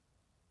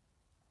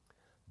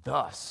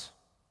 Thus,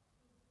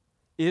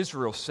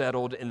 Israel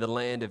settled in the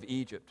land of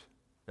Egypt.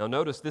 Now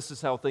notice this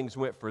is how things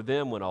went for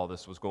them when all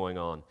this was going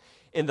on.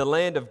 In the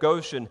land of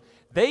Goshen,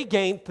 they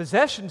gained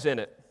possessions in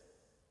it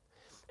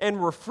and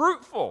were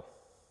fruitful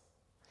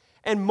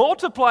and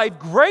multiplied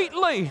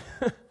greatly.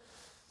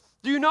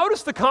 Do you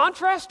notice the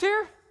contrast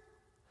here?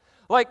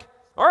 All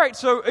right,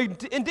 so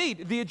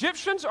indeed, the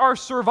Egyptians are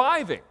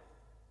surviving,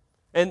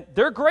 and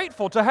they're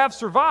grateful to have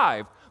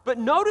survived. But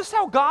notice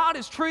how God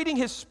is treating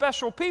his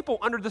special people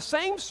under the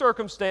same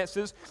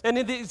circumstances and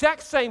in the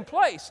exact same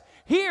place.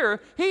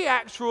 Here, he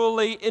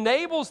actually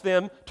enables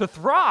them to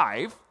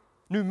thrive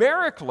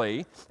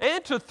numerically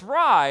and to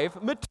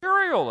thrive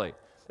materially.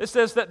 It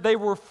says that they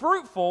were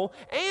fruitful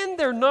and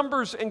their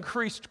numbers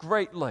increased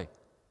greatly.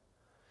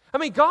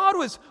 God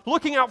was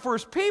looking out for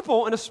his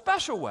people in a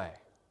special way.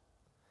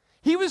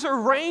 He was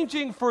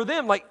arranging for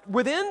them,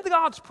 within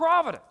God's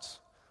providence.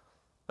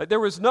 There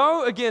was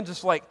no, again,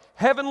 just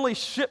heavenly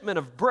shipment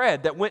of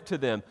bread that went to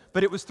them,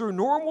 but it was through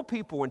normal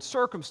people and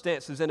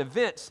circumstances and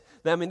events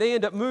that, they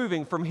end up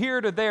moving from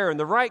here to there, and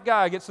the right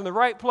guy gets in the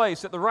right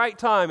place at the right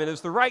time, and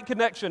it's the right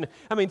connection.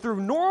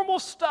 Through normal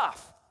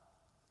stuff.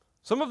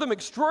 Some of them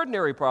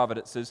extraordinary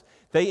providences,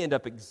 they end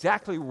up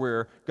exactly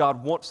where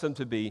God wants them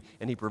to be,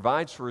 and he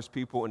provides for his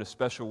people in a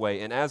special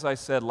way. And as I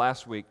said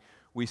last week,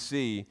 we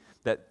see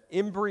that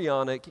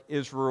embryonic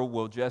Israel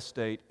will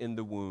gestate in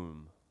the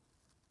womb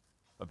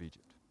of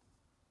Egypt.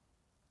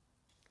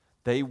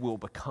 they will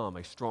become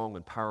a strong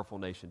and powerful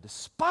nation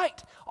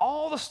despite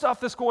all the stuff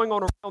that's going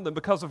on around them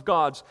because of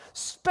God's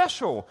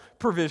special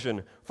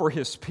provision for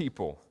his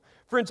people.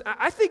 Friends,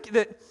 I think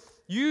that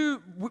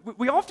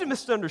we often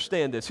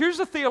misunderstand this. Here's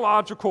a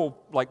theological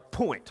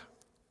point.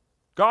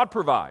 God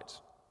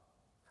provides.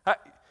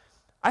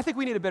 I think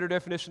we need a better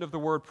definition of the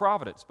word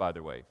providence, by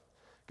the way.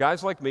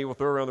 Guys like me will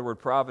throw around the word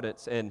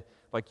providence and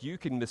you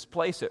can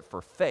misplace it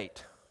for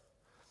fate.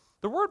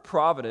 The word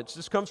providence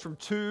just comes from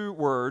two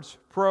words,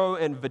 pro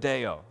and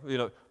video.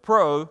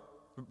 Pro,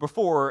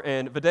 before,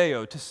 and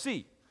video, to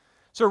see.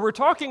 So we're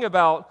talking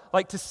about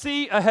to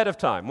see ahead of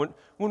time.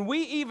 When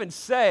we even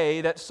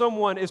say that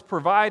someone is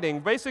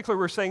providing, basically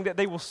we're saying that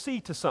they will see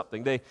to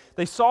something.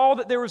 They saw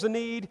that there was a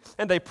need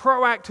and they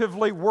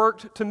proactively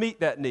worked to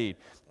meet that need.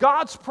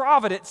 God's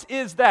providence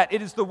is that.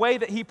 It is the way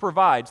that he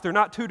provides. They're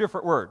not two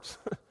different words.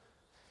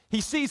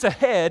 He sees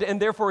ahead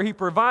and therefore he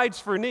provides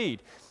for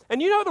need.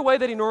 And you know the way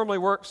that he normally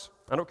works?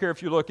 I don't care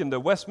if you look in the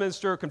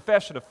Westminster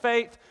Confession of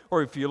Faith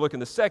or if you look in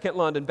the Second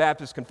London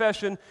Baptist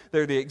Confession,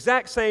 they're the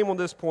exact same on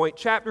this point.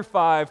 Chapter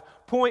 5,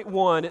 point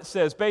 1, it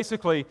says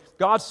basically,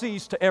 God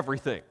sees to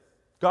everything.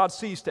 God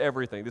sees to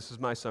everything. This is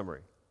my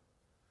summary.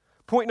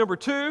 Point number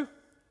 2,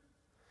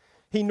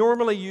 he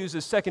normally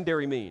uses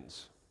secondary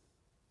means.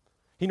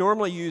 He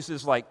normally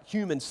uses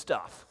human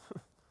stuff.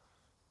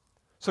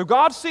 So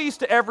God sees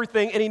to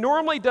everything, and he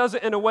normally does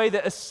it in a way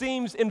that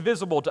seems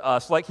invisible to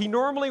us. He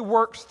normally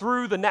works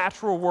through the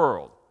natural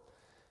world.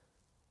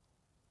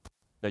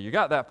 Now, you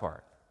got that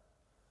part.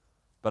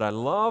 But I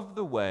love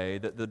the way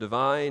that the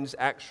divines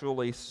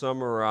actually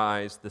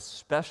summarize the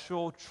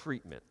special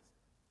treatment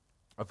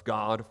of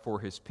God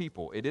for his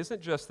people. It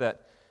isn't just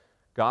that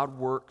God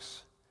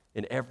works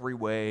in every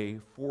way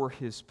for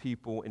his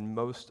people in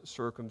most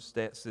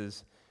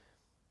circumstances.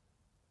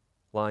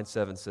 Line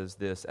 7 says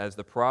this, as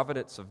the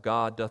providence of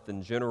God doth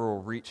in general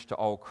reach to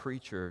all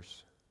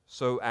creatures,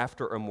 so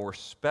after a more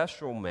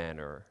special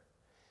manner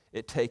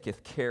it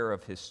taketh care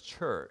of his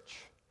church,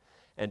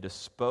 and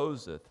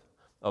disposeth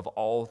of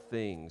all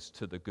things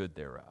to the good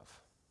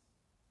thereof.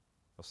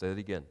 I'll say that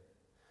again.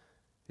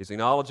 He's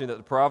acknowledging that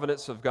the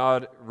providence of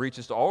God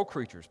reaches to all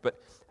creatures,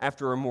 but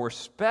after a more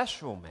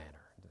special manner,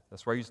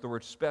 that's why I use the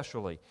word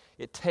specially,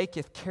 it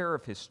taketh care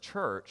of his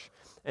church,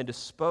 and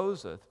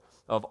disposeth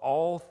of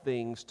all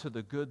things to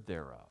the good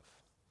thereof.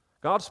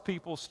 God's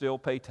people still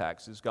pay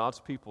taxes. God's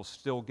people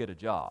still get a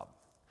job.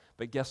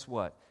 But guess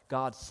what?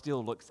 God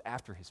still looks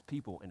after his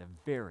people in a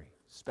very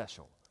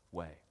special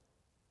way.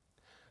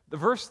 The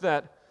verse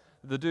that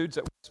the dudes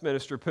at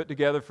Westminster put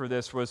together for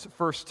this was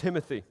 1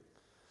 Timothy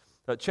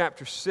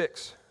chapter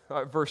 6,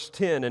 verse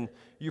 10. And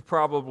you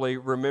probably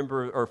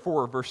remember, or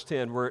 4, verse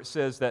 10, where it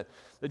says that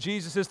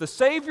Jesus is the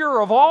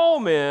Savior of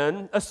all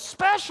men,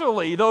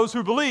 especially those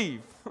who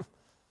believe.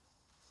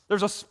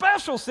 There's a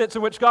special sense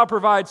in which God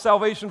provides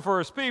salvation for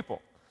his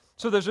people.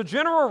 So there's a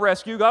general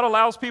rescue. God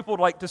allows people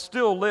to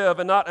still live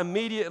and not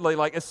immediately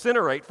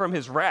incinerate from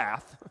his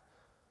wrath.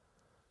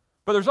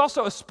 But there's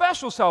also a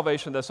special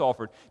salvation that's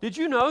offered. Did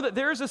you know that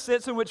there is a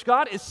sense in which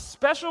God is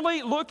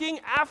specially looking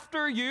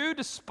after you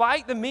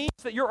despite the means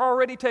that you're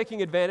already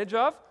taking advantage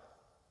of?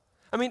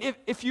 I mean,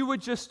 if you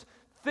would just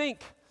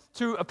think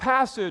to a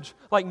passage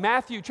like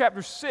Matthew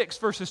chapter 6,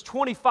 verses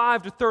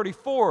 25 to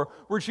 34,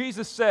 where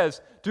Jesus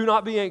says, do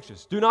not be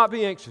anxious, do not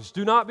be anxious,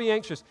 do not be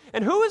anxious.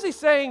 And who is he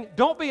saying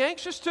don't be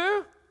anxious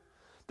to?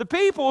 The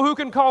people who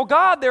can call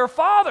God their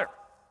Father.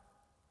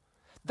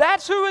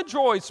 That's who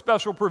enjoys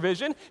special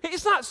provision.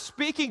 He's not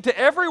speaking to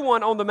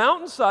everyone on the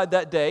mountainside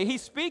that day.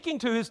 He's speaking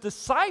to his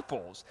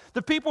disciples,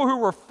 the people who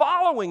were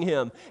following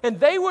him, and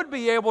they would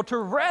be able to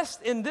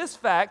rest in this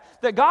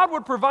fact that God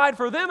would provide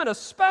for them in a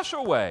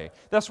special way.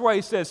 That's why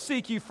he says,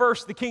 seek ye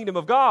first the kingdom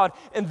of God,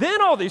 and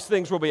then all these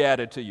things will be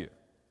added to you.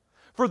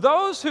 For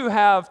those who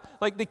have,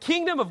 the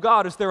kingdom of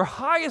God as their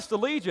highest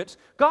allegiance,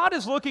 God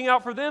is looking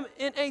out for them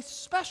in a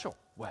special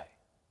way.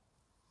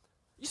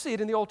 You see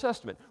it in the Old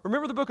Testament.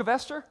 Remember the book of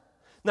Esther?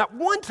 Not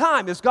one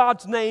time is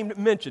God's name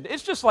mentioned.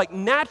 It's just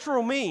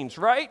natural means,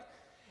 right?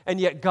 And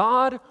yet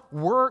God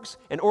works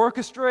and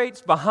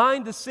orchestrates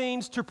behind the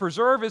scenes to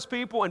preserve his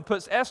people and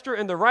puts Esther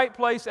in the right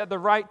place at the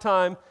right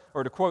time,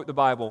 or to quote the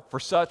Bible, for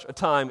such a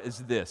time as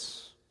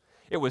this.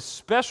 It was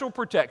special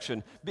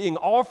protection being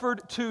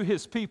offered to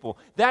his people.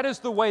 That is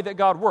the way that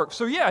God works.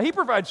 So yeah, he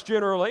provides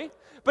generally,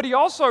 but he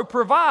also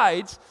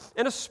provides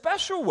in a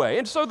special way.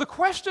 And so the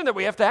question that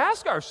we have to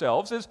ask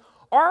ourselves is,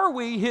 are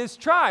we his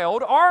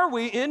child? Are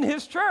we in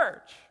his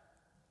church?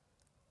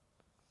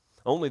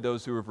 Only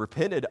those who have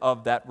repented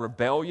of that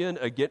rebellion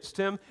against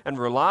him and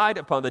relied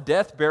upon the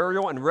death,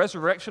 burial, and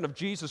resurrection of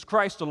Jesus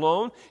Christ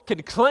alone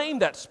can claim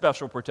that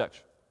special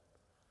protection.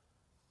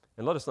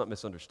 And let us not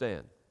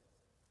misunderstand.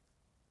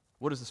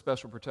 What does the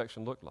special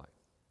protection look like?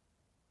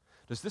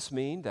 Does this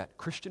mean that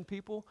Christian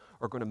people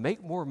are going to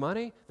make more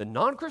money than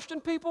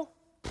non-Christian people?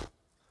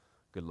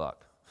 Good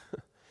luck.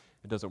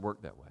 It doesn't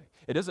work that way.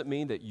 It doesn't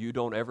mean that you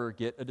don't ever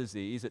get a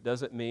disease. It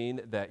doesn't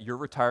mean that your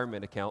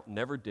retirement account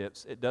never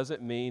dips. It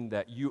doesn't mean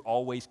that you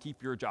always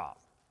keep your job.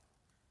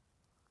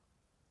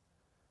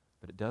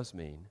 But it does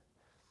mean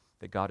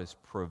that God is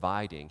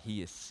providing.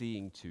 He is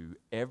seeing to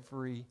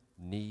every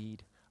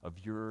need of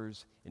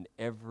yours in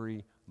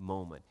every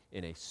moment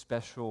in a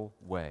special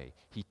way.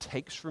 He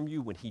takes from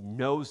you when He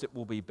knows it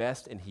will be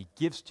best, and He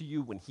gives to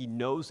you when He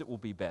knows it will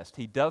be best.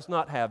 He does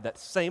not have that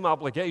same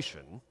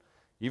obligation,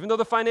 even though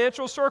the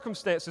financial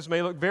circumstances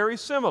may look very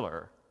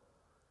similar.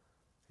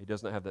 He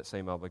does not have that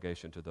same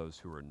obligation to those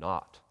who are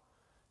not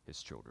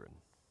His children.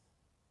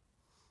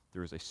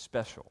 There is a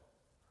special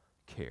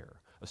care,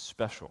 a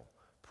special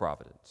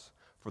providence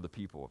for the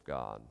people of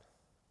God.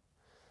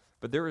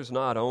 But there is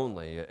not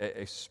only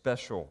a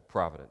special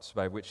providence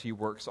by which He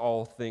works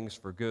all things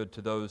for good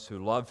to those who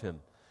love Him,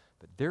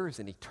 but there is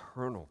an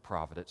eternal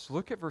providence.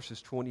 Look at verses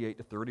 28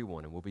 to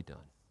 31 and we'll be done.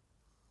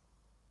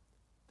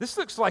 This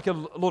looks like a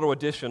little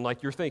addition,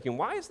 like you're thinking,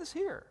 why is this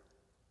here?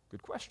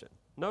 Good question.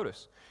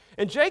 Notice.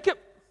 And Jacob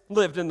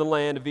lived in the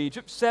land of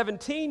Egypt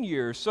 17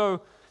 years.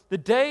 So the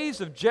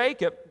days of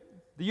Jacob,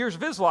 the years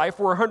of his life,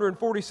 were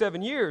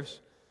 147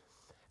 years.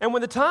 And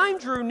when the time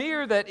drew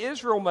near that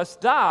Israel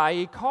must die,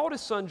 he called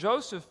his son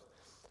Joseph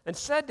and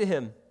said to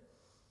him,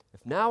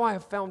 "If now I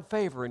have found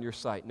favor in your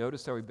sight,"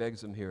 notice how he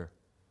begs him here,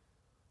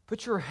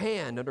 "put your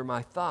hand under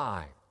my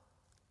thigh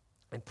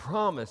and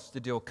promise to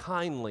deal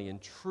kindly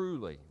and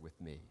truly with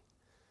me.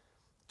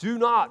 Do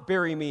not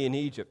bury me in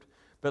Egypt,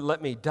 but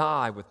let me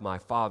die with my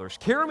fathers.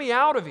 Carry me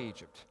out of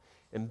Egypt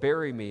and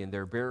bury me in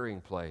their burying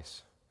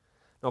place."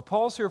 Now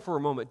pause here for a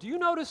moment. Do you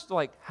notice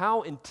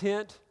how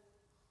intent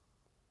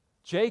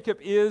Jacob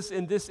is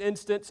in this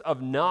instance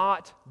of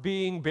not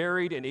being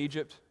buried in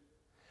Egypt?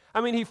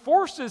 I mean, he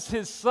forces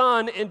his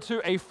son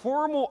into a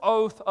formal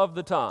oath of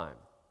the time.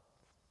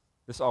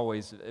 This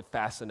always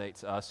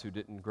fascinates us who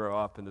didn't grow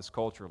up in this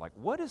culture. Like,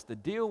 what is the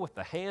deal with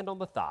the hand on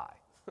the thigh?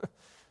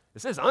 It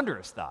says under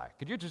his thigh.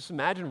 Could you just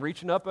imagine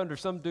reaching up under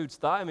some dude's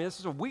thigh? I mean, this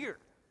is weird.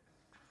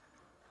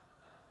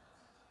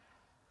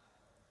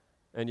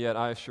 And yet,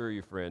 I assure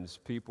you, friends,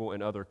 people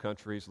in other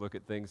countries look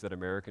at things that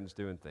Americans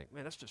do and think,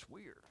 man, that's just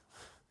weird.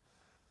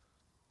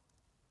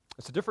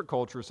 It's a different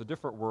culture, it's a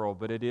different world,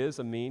 but it is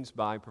a means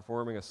by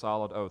performing a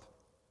solid oath.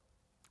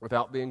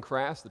 Without being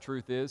crass, the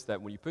truth is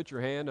that when you put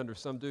your hand under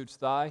some dude's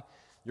thigh,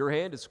 your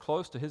hand is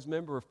close to his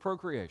member of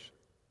procreation,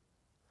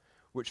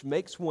 which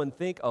makes one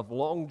think of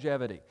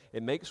longevity.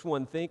 It makes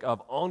one think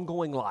of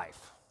ongoing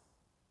life.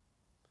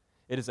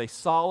 It is a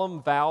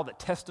solemn vow that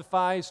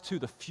testifies to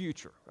the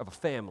future of a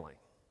family.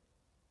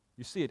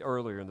 You see it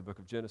earlier in the book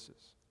of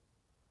Genesis.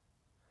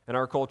 In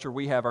our culture,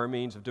 we have our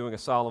means of doing a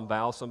solemn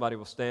vow. Somebody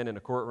will stand in a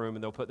courtroom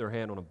and they'll put their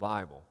hand on a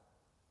Bible.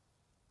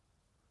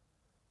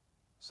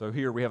 So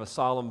here we have a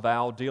solemn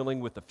vow dealing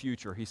with the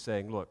future. He's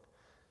saying, look,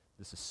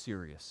 this is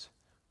serious.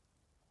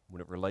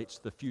 When it relates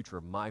to the future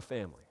of my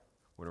family,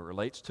 when it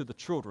relates to the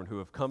children who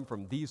have come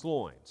from these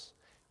loins,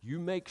 you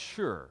make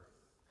sure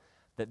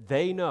that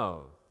they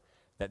know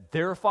that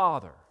their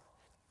father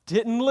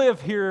didn't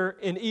live here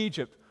in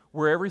Egypt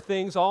where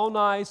everything's all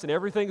nice and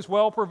everything's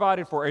well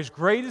provided for. As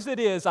great as it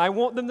is, I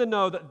want them to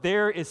know that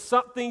there is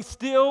something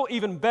still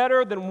even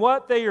better than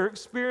what they are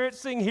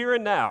experiencing here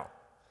and now.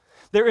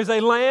 There is a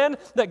land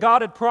that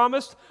God had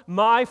promised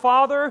my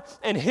father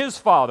and his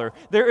father.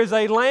 There is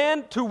a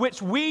land to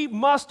which we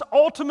must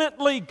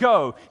ultimately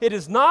go. It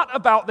is not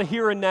about the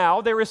here and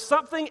now. There is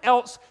something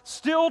else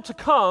still to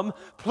come.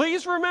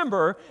 Please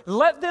remember,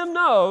 let them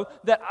know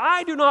that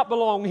I do not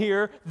belong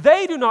here.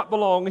 They do not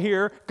belong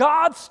here.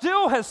 God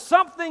still has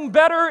something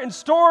better in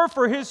store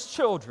for His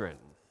children.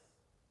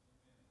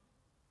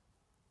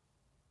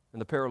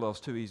 And the parallel is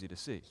too easy to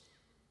see.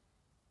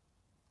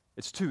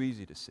 It's too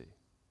easy to see.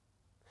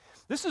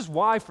 This is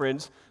why,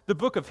 friends, the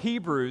book of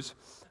Hebrews,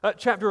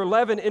 chapter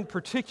 11 in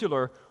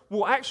particular,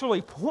 will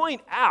actually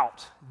point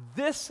out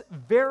this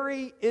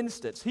very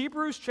instance.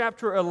 Hebrews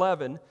chapter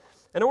 11,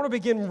 and I want to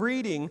begin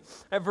reading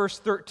at verse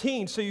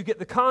 13 so you get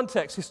the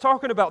context. He's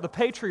talking about the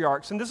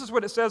patriarchs, and this is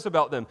what it says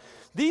about them.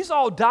 These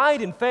all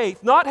died in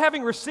faith, not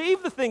having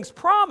received the things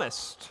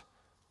promised.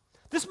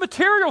 This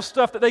material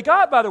stuff that they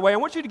got, by the way, I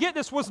want you to get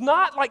this, was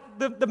not like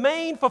the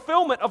main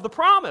fulfillment of the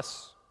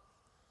promise.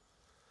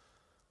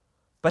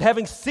 But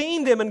having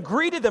seen them and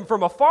greeted them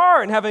from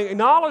afar and having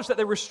acknowledged that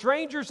they were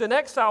strangers and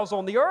exiles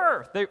on the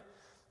earth,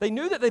 they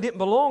knew that they didn't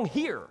belong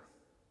here.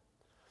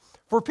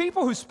 For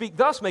people who speak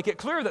thus make it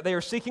clear that they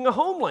are seeking a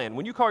homeland.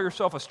 When you call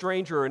yourself a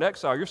stranger or an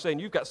exile, you're saying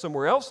you've got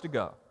somewhere else to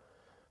go.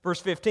 Verse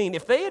 15,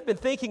 if they had been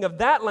thinking of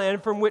that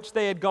land from which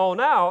they had gone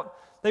out,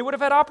 they would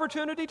have had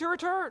opportunity to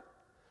return.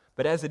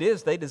 But as it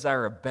is, they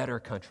desire a better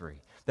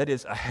country, that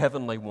is, a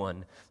heavenly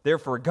one.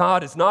 Therefore,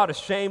 God is not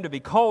ashamed to be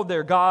called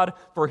their God,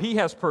 for He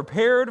has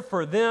prepared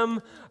for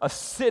them a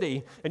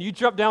city. And you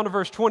jump down to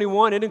verse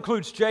 21, it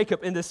includes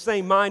Jacob in this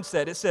same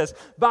mindset. It says,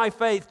 by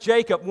faith,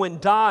 Jacob, when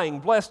dying,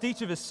 blessed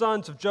each of his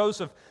sons of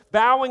Joseph,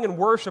 bowing in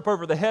worship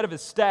over the head of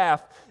his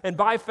staff. And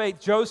by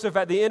faith, Joseph,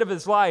 at the end of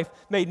his life,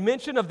 made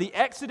mention of the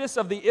exodus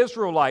of the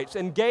Israelites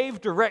and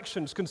gave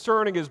directions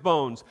concerning his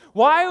bones.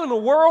 Why in the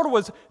world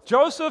was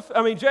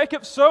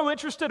Jacob so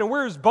interested in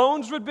where his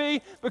bones would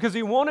be? Because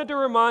he wanted to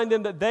remind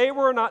them that they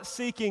were not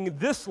seeking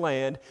this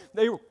land.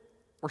 They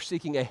were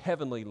seeking a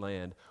heavenly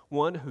land,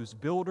 one whose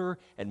builder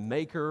and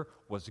maker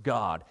was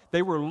God.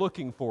 They were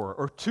looking for,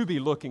 or to be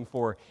looking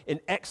for, an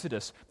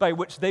exodus by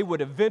which they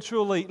would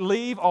eventually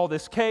leave all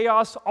this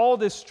chaos, all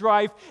this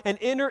strife, and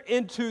enter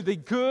into the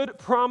good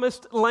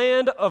promised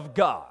land of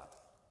God.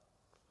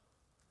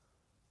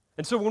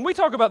 And so when we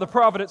talk about the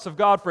providence of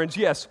God, friends,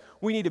 yes,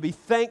 we need to be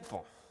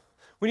thankful.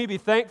 We need to be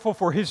thankful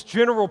for His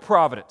general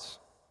providence.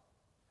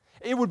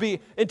 It would be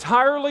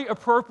entirely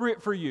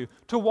appropriate for you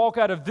to walk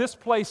out of this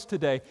place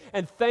today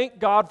and thank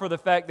God for the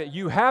fact that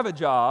you have a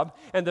job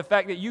and the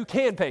fact that you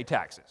can pay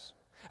taxes.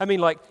 I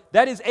mean,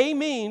 that is a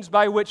means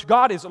by which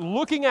God is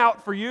looking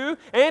out for you,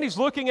 and He's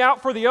looking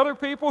out for the other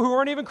people who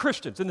aren't even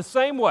Christians in the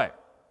same way.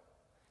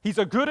 He's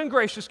a good and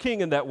gracious King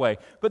in that way.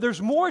 But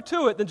there's more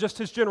to it than just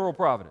His general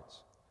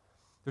providence.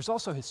 There's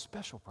also His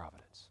special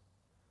providence.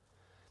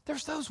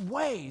 There's those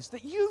ways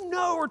that you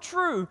know are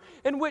true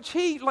in which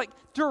He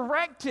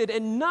directed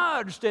and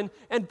nudged and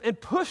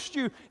pushed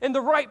you in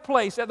the right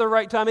place at the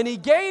right time. And He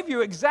gave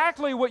you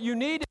exactly what you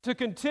needed to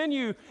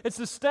continue and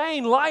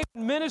sustain life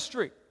and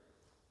ministry.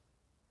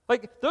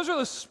 Those are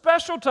the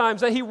special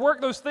times that He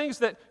worked those things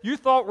that you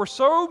thought were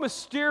so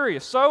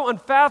mysterious, so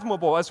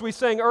unfathomable, as we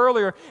sang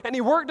earlier, and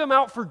He worked them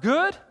out for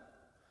good.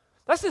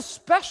 That's His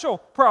special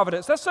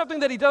providence. That's something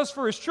that He does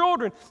for His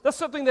children. That's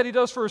something that He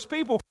does for His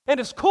people. And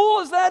as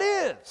cool as that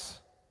is,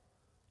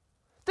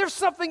 there's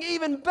something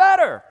even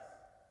better.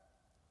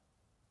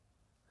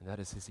 And that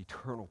is His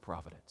eternal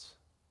providence.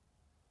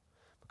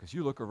 Because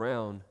you look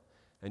around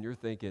and you're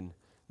thinking,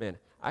 man,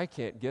 I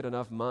can't get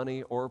enough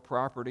money or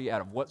property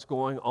out of what's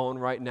going on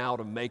right now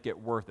to make it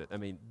worth it. I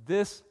mean,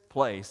 this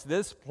place,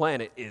 this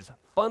planet is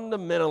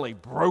fundamentally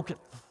broken.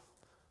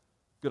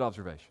 Good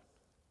observation.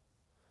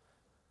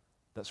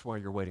 That's why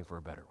you're waiting for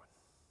a better one.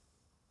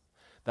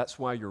 That's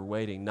why you're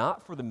waiting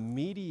not for the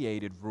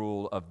mediated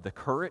rule of the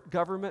current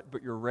government,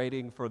 but you're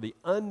waiting for the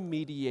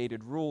unmediated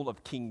rule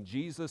of King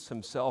Jesus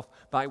Himself,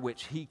 by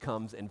which He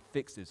comes and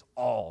fixes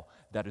all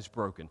that is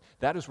broken.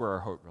 That is where our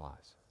hope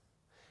lies.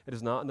 It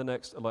is not in the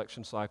next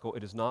election cycle.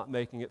 It is not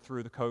making it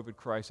through the COVID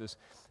crisis.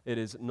 It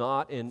is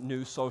not in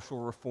new social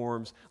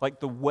reforms.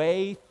 The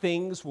way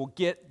things will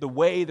get the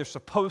way they're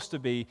supposed to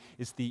be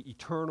is the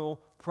eternal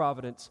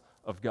providence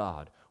of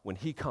God when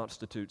He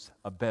constitutes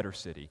a better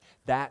city.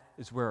 That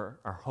is where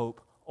our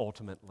hope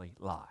ultimately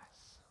lies.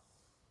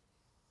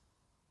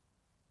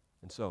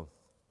 And so,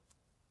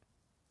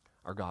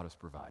 our God has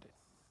provided.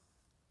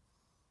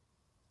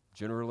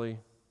 Generally,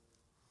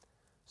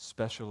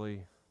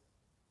 specially,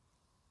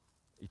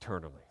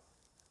 eternally.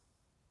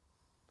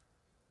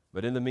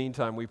 But in the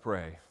meantime, we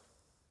pray,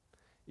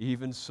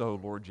 even so,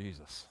 Lord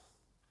Jesus,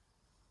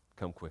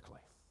 come quickly.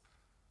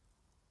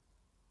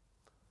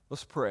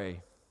 Let's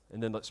pray,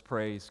 and then let's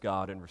praise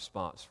God in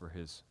response for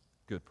His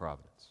good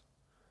providence.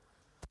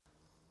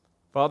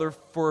 Father,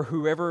 for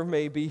whoever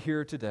may be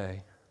here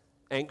today,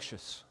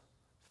 anxious,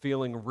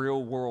 feeling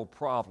real-world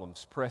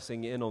problems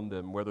pressing in on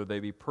them, whether they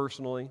be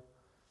personally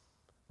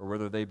or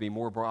whether they be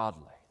more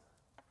broadly,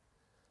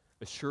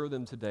 assure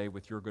them today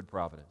with your good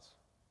providence.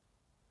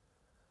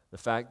 The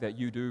fact that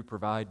you do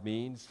provide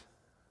means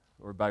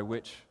or by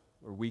which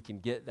we can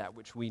get that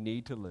which we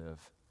need to live.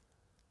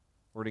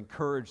 Lord,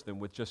 encourage them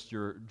with just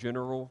your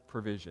general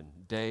provision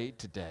day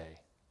to day.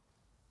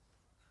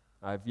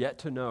 I've yet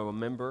to know a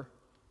member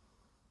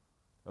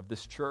of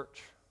this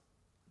church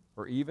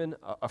or even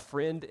a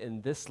friend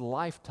in this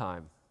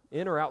lifetime,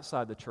 in or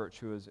outside the church,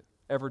 who has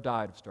ever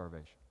died of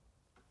starvation.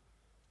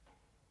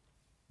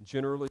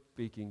 Generally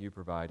speaking, you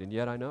provide. And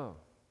yet I know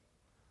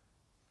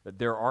that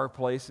there are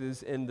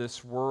places in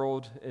this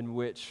world in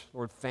which,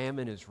 Lord,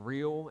 famine is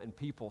real and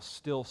people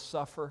still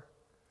suffer.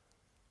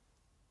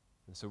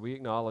 And so we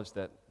acknowledge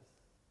that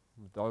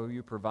though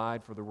you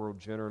provide for the world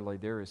generally,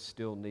 there is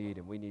still need,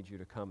 and we need you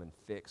to come and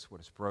fix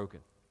what is broken.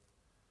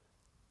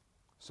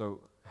 So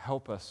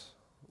help us,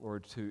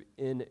 Lord, to,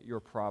 in your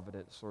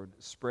providence, Lord,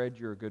 spread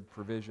your good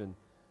provision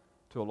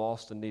to a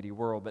lost and needy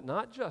world, but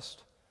not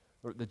just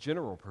the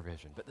general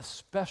provision, but the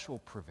special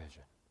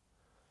provision,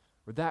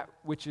 or that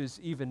which is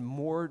even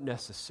more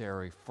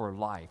necessary for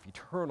life,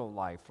 eternal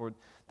life, for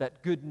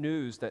that good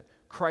news that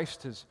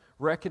Christ has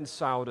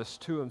reconciled us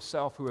to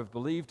Himself who have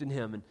believed in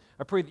Him. And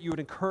I pray that you would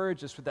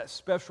encourage us with that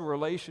special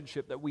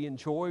relationship that we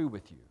enjoy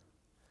with you,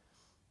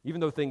 even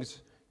though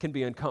things can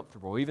be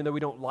uncomfortable, even though we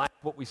don't like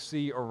what we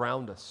see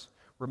around us.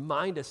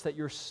 Remind us that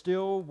you're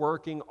still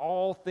working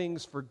all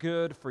things for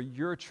good for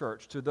your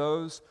church, to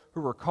those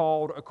who are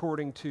called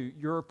according to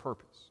your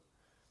purpose,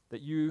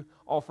 that you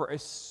offer a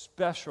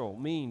special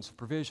means of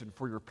provision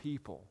for your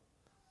people.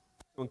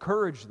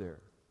 Encourage there.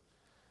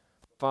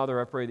 Father,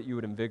 I pray that you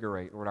would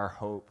invigorate, Lord, our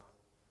hope,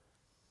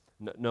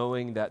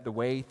 knowing that the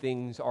way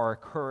things are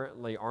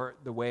currently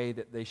aren't the way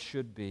that they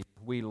should be.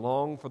 We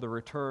long for the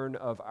return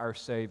of our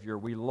Savior.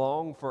 We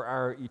long for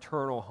our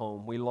eternal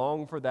home. We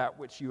long for that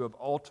which you have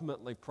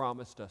ultimately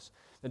promised us.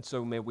 And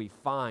so may we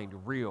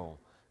find real,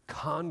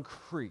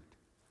 concrete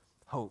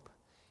hope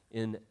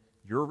in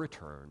your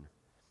return,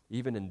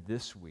 even in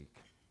this week.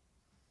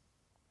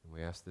 And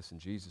we ask this in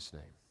Jesus'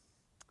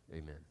 name.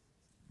 Amen.